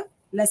எக்ஸோட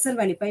லெஸ்ஸர்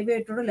வேல்யூ, பை பை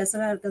டூட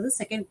லெஸ்ஸராக இருக்கிறது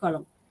செகண்ட்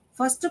காலம்.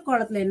 ஃபர்ஸ்ட்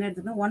காலத்தில் என்ன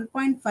எடுத்துக்கணும்,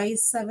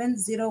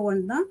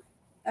 1.5701 தான்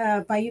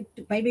பை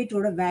பை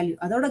டூட வேல்யூ.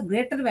 அதோட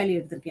கிரேட்டர் வேல்யூ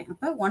எடுத்திருக்கேன்.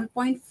 அப்போ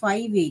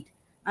 1.58.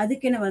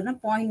 அதுக்கு என்ன வருதுன்னா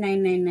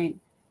 0.999.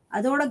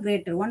 அதோட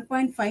கிரேட்டர்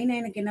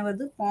 1.59க்கு என்ன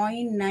வருது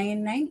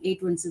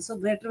 0.99816. ஸோ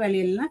கிரேட்டர்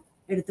வேல்யூ எல்லாம்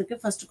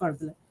எடுத்திருக்கேன் ஃபர்ஸ்ட்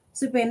காலத்தில்.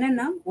 ஸோ இப்போ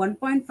என்னன்னா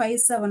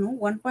 1.57ம்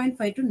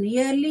 1.52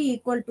 nearly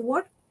equal to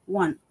what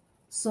 1.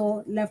 So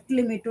left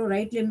லிமிட்டும்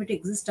right limit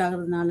exist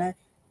ஆகிறதுனால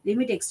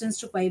limit extends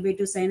to by by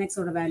two sin x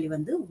ஓட வேல்யூ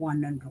வந்து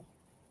 1ன்றோம்.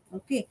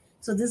 Okay,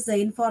 so this the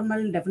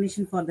informal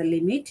definition for the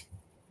limit.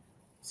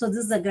 So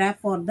this is the graph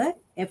for the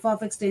f of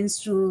x tends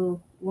to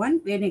 1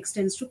 when x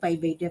tends to pi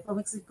by 2. F of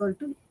x equal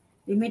to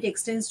limit x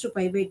tends to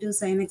pi by 2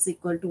 sin x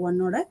equal to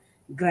 1 oda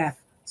graph.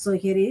 So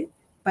here is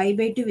pi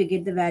by 2 we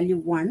get the value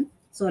 1.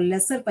 So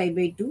lesser pi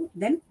by 2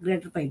 then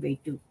greater pi by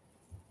 2.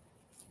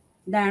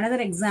 The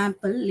another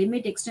example,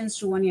 limit x tends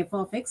to 1 f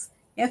of x.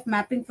 F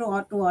mapping from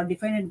R to R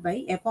defined by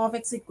f of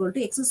x equal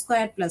to x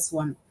squared plus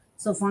 1.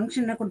 So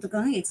function என்ன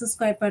கொடுத்துருக்காங்க x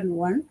squared plus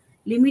 1.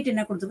 Limit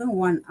என்ன கொடுத்துருக்காங்க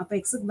 1. அப்போ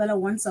எக்ஸுக்கு பதிலாக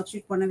 1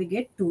 substitute பண்ண we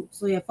get 2.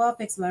 So F of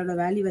X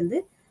value வந்து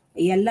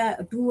எல்லா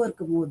 2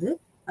 இருக்கும் போது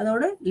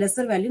அதோட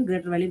லெஸர் வேல்யூ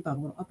கிரேட்டர் வேல்யூ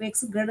பார்க்குறோம். அப்போ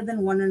X greater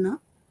than 1ன்னா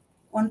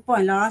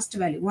 1. Last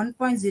value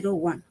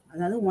 1.01,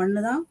 அதாவது 1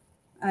 தான்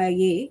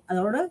ஏ.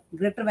 அதோட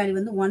கிரேட்டர் வேல்யூ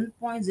வந்து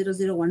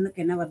 1.001க்கு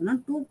என்ன வருதுன்னா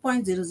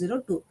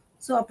 2.002.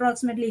 So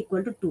approximately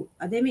equal to 2.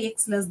 அதேமாதிரி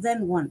எக்ஸ் லெஸ்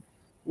தென் 1,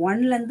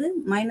 1லேருந்து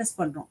மைனஸ்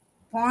பண்ணுறோம்.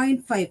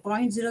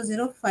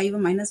 0.05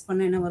 மைனஸ்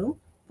பண்ண என்ன வரும்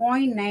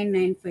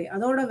 0.995.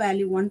 அதோட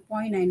value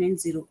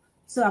 1.990.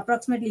 So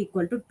approximately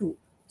equal to 2.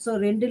 So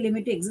ரெண்டு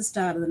லிமிட் எக்ஸிஸ்ட்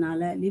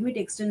ஆகிறதுனால limit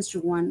extends to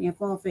 1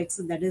 F of X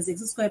that is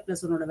X square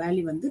plus 1ஓட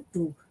value வந்து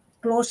 2.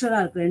 க்ளோஷராக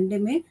இருக்குது,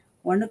 ரெண்டுமே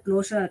 1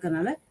 க்ளோஷராக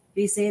இருக்கிறதுனால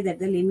we say that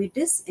the limit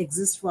is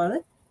exist for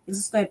x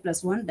square plus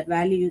 1, that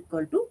value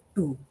equal to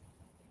 2.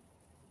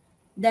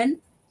 Then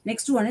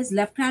next one is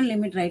left hand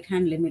limit, right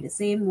hand limit.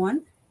 Same one.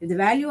 If the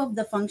value of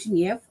the function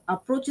f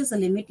approaches a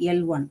limit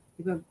L1.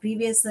 இப்போ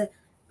previous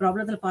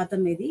ப்ராப்ளத்தில் பார்த்த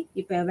மாரி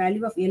இப்போ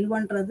value of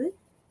L1ன்றது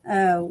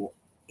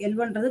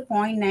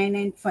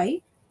 0.995.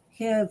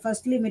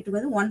 First limit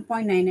வந்து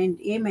 1.99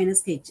 a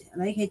minus H,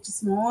 அதாவது H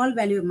small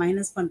value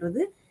minus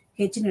பண்ணுறது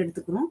ஹெச்னு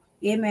எடுத்துக்கிறோம்.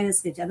 a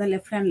minus H அதான்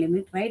left hand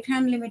limit. Right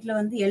hand லிமிட்டில்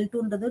வந்து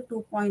L2ன்றது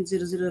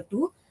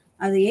 2.002.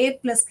 அது a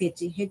பிளஸ்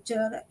ஹெச்,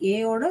 ஹெச்சோட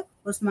ஏயோட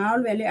ஒரு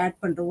ஸ்மால் வேல்யூ ஆட்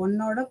பண்ணுறோம்.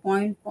 1ஓட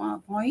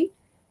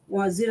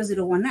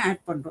 0.001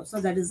 ஆட் பண்ணுறோம். So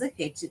that is the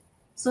H.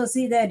 So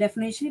see the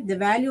definition. If the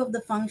value of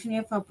the function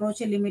f approach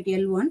a limit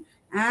L1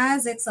 as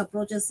x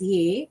approaches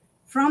a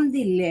from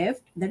the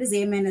left, that is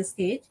a minus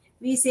h,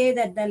 we say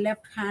that the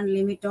left hand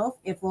limit of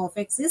f of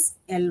x is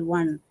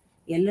L1.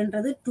 L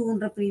என்றது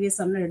 2ன்ற previous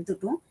sum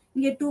எடுத்துட்டோம்.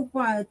 இங்கே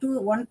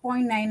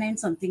 1.99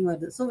 something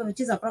வருது. So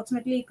which is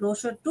approximately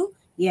closer to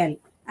L.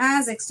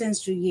 As x tends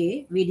to a,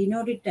 we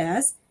denote it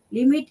as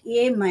limit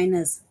a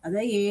minus,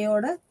 அதாவது a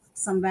ஓட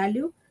some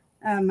value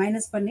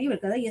minus பண்ணி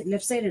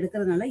left side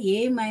எடுக்கிறதுனால a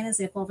minus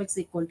F of X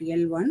equal to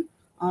L1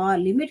 R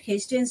limit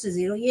H tends to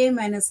 0 a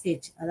minus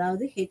H,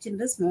 அதாவது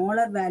ஹெச்ன்ற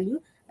smaller value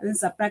அதை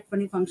subtract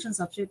பண்ணி function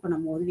substitute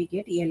பண்ணும் போது we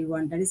get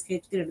L1, that is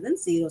h greater than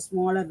 0,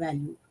 smaller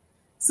value.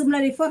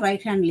 Similarly for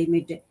right hand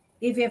limit,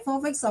 if f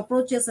of x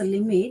approaches a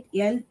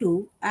limit L2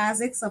 as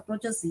x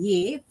approaches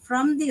a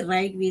from the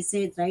right, we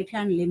say right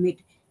hand limit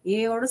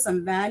a ஓட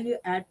some value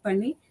add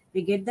பண்ணி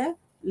we get the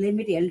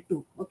limit L2.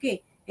 Okay,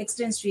 x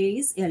tends to a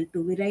is L2.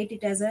 We write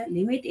it as a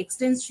limit x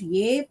tends to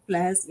a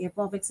plus f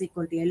of x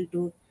equal to L2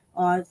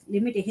 or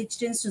limit h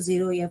tends to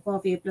 0 f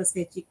of a plus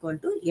h equal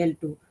to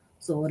L2.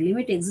 So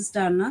limit exists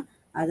ஆனா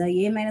அது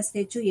a minus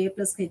h a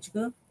plus h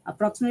க்கு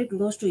approximately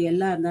close to L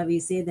இருந்தா we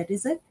say that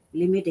is a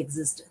limit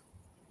exist.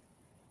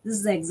 This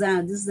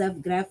is the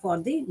graph for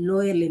the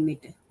lower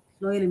limit.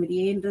 Lower limit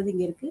a என்றது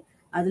இங்க இருக்கு,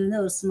 அதுல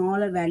ஒரு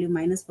smaller value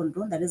minus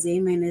பண்றோம், that is a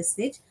minus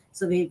h.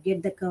 So we get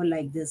the curve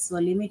like this. So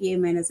limit a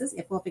minus is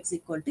f of x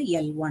equal to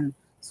L1.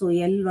 So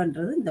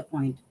L1ன்றது இந்த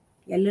point,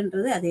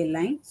 Lன்றது அதே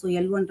line. So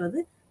L1ன்றது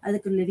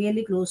அதுக்கு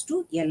really close to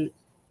L.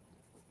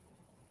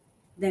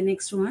 The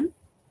next one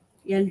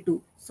L2.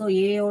 So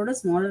a ஓட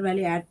smaller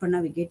value add பண்ணா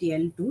we get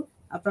L2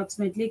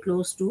 approximately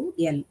close to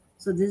L.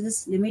 So this is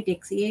limit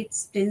x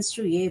tends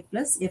to a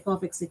plus f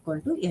of x equal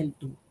to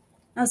L2.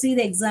 Now see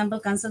the example.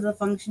 Consider the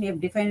function f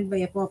defined by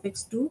f of x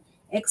to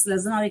x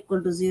less than or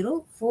equal to 0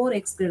 for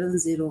x greater than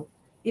 0.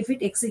 if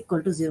it x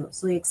equal to 0.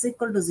 So x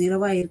equal to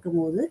 0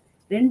 இருக்கும்போது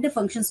ரெண்டு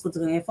functions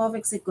கொடுத்துருக்காங்க. f of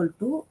x equal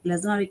to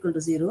less than or equal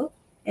to 0,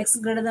 x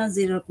greater than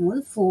 0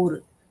 இருக்கும்போது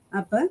 4.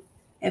 அப்போ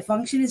a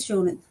function is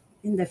shown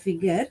in the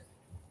figure.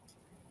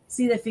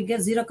 See the figure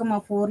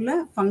 0,4ல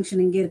function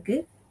இங்கே இருக்கு,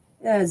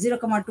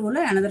 0,2ல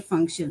another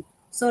function.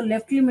 So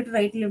left limit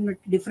right limit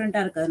different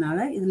இருக்கிறதுனால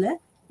இதுல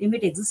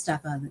limit exist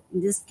ஆகாது. In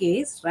this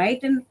case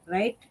right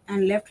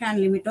and left hand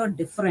limit are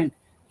different.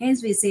 Hence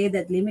we say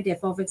that limit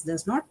f of x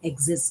does not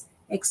exist.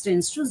 X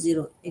tends to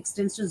 0. X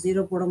tends to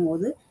 0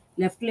 போடும்போது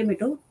left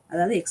limit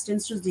அதாவது x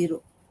tends to 0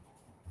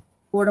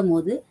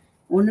 போடும்போது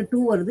ஒன்று 2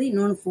 வருது,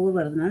 இன்னொன்று 4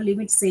 வருதுனால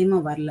limit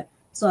சேமாக வரல.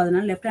 So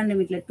அதனால் left hand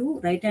லிமிட்ல 2,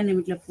 right hand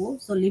லிமிட்ல 4.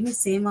 So limit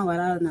சேமாக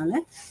வராதனால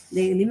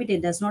the limit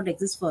it does not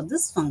exist for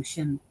this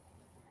function.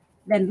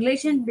 Then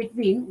relation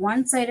between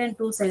one-sided and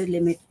two-sided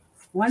limit.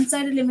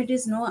 One-sided limit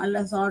is no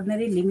unless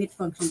ordinary limit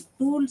function.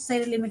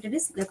 Two-sided limit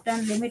is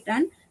left-hand limit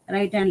and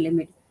right-hand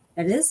limit.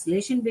 That is,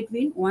 relation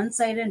between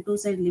one-sided and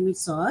two-sided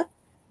limits are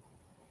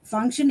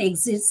function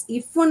exists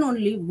if and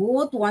only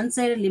both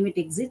one-sided limit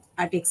exist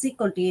at x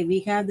equal to a, we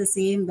have the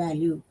same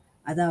value.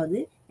 அதாவது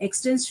x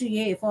tends to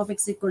a f of x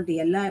equal to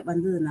எல்லா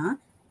வந்ததுன்னா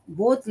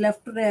both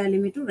left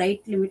limit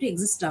right limit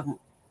exist ஆகும்.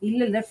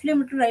 இல்ல left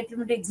limit right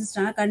limit exist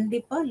ஆனா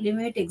கண்டிப்பா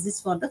limit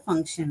exists for the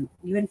function,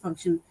 given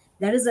function.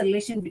 That is the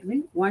relation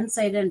between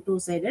one-sided and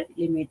two-sided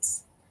limits.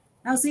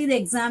 Now see the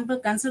example.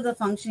 Consider the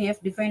function f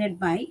defined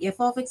by f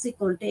of x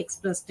equal to x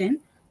plus 10.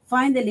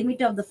 Find the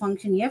limit of the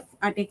function f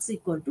at x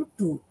equal to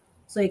 2.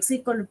 So x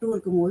equal to 2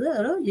 இருக்கும்போது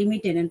அதோட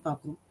limit என்னன்னு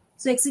பார்க்கணும்.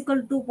 So x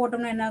equal to 2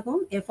 போட்டோம்னா என்ன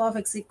ஆகும்? f of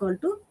x equal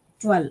to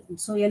 12.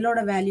 So L ஓட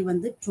value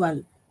வந்து 12.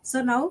 So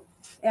now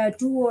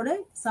 2 ஓட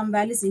some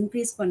values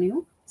increase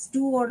பண்ணியும்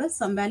 2 ஓட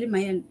some value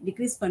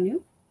decrease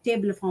பண்ணியும்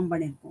table form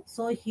பண்ணிருக்கோம்.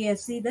 So here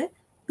see the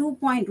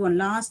 2.1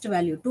 last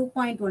value.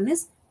 2.1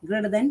 is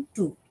greater than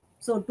 2.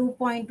 So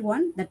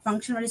 2.1, that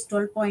function value is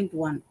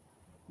 12.1.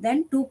 Then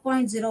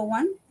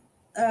 2.01,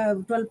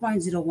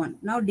 12.01.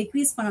 Now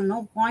decrease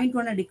பண்ணணும்.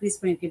 0.1 decrease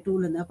பண்ணிருக்கேன்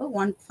 2ல இருந்து. அப்போ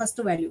first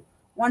value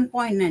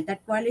 1.9.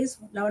 That value is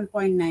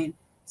 11.9.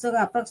 So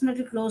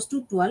approximately close to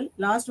 12.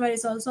 Last value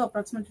is also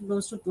approximately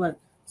close to 12.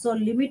 So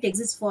limit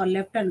exists for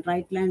left and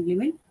right hand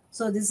limit.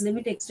 So this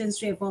limit extends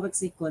to f of x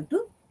equal to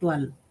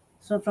 12.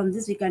 So from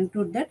this we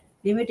conclude that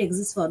limit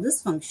exists for this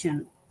function.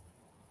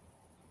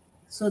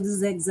 So this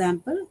is the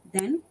example.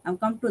 Then I've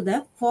come to the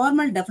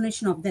formal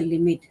definition of the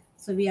limit.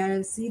 So we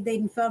have see the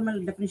informal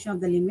definition of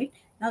the limit.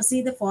 Now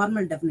see the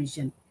formal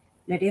definition.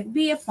 Let f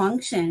be a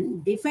function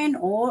defined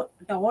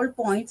at all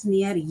points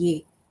near a.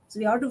 So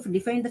we have to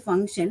define the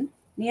function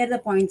near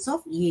the points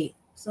of a.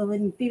 So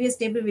in previous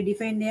table we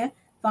defined a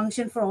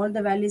function for all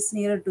the values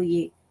nearer to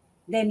a.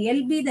 Then L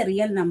be the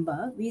real number.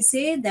 We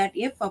say that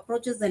f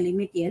approaches the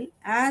limit L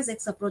as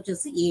x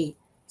approaches a.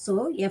 So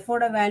f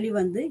oda value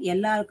வந்து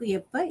எல்லாருக்கும்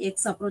எப்ப x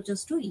approaches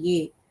to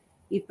a.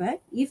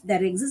 If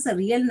there exists a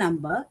real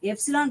number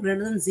epsilon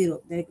greater than 0,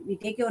 we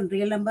take a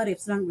real number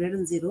epsilon greater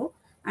than 0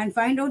 and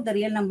find out the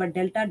real number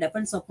delta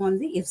depends upon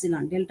the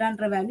epsilon. Delta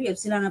என்ற value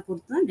epsilon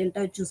பொறுத்து தான்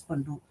delta choose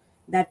பண்றோம்.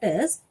 That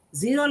is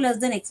 0 less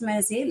than x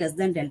minus a less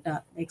than delta.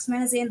 X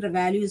minus a என்ற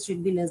value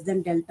should be less than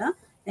delta.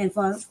 Then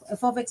for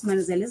f of x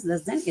minus l is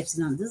less than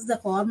epsilon. This is the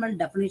formal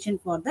definition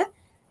for the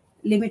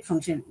limit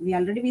function. We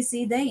already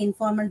see the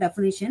informal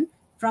definition.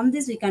 From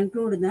this we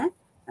conclude the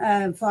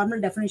formal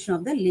definition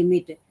of the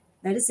limit.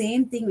 That is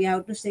same thing we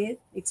have to say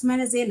x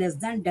minus a less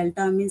than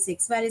delta means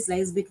x values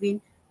lies between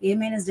a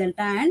minus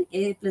delta and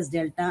a plus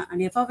delta, and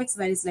f of x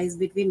values lies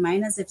between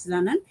minus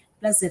epsilon and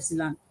plus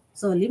epsilon.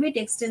 So limit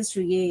x tends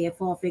to a, f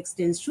of x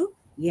tends to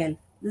L.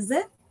 This is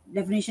the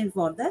definition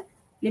for the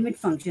limit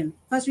function.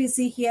 First we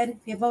see here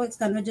f of x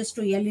converges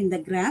to L in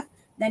the graph.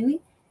 Then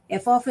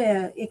f of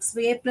x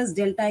a plus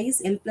delta is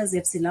L plus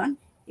epsilon.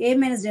 A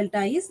minus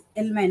delta is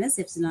L minus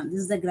epsilon.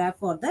 This is the graph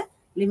for the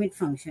limit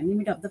function,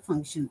 limit of the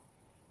function.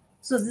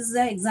 So this is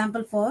the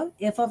example for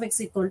f of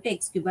x equal to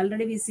x cube.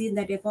 Already we see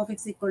that f of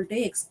x equal to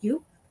x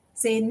cube.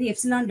 Say in the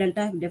epsilon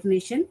delta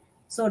definition.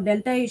 So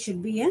delta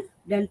should be a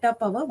delta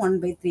power 1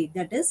 by 3.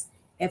 That is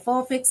f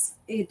of x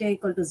is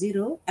equal to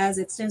 0 as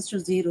x tends to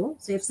 0.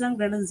 So epsilon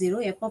greater than 0,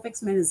 f of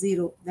x minus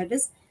 0. That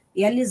is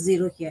L is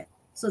 0 here.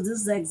 So this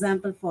is the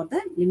example for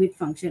the limit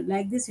function.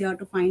 Like this you have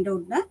to find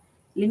out the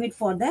limit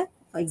for the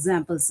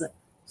examples.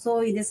 So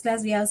in this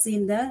class we have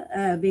seen the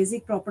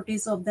basic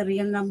properties of the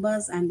real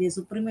numbers and the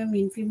supremum,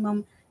 infimum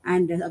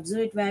and the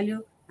absolute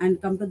value,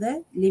 and come to the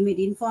limit,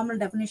 informal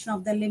definition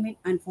of the limit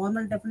and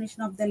formal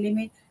definition of the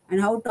limit, and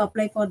how to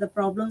apply for the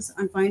problems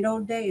and find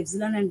out the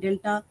epsilon and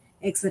delta,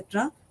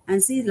 etc.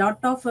 And see lot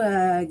of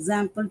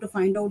example to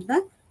find out the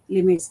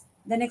limits.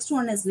 The next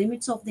one is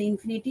limits of the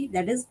infinity.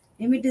 That is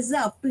limit is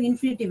up to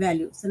infinity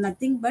value. So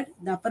nothing but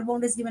the upper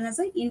bound is given as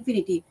a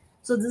infinity.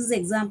 So this is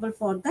example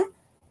for the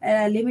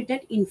limit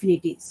at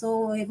infinity. So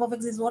f of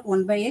x is what?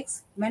 1 by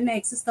x. When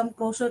x is come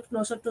closer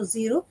to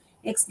 0,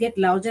 x get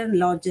larger and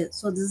larger.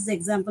 So this is the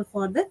example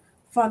for the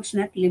function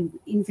at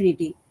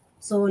infinity.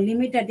 So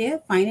limit at a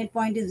finite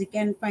point is we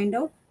can find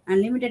out,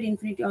 and limit at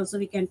infinity also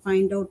we can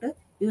find out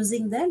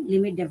using the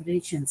limit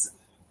definitions.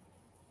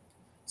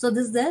 So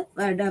this is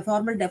the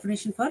formal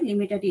definition for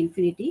limit at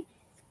infinity.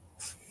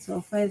 So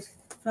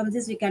from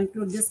this we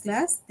conclude this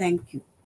class. Thank you.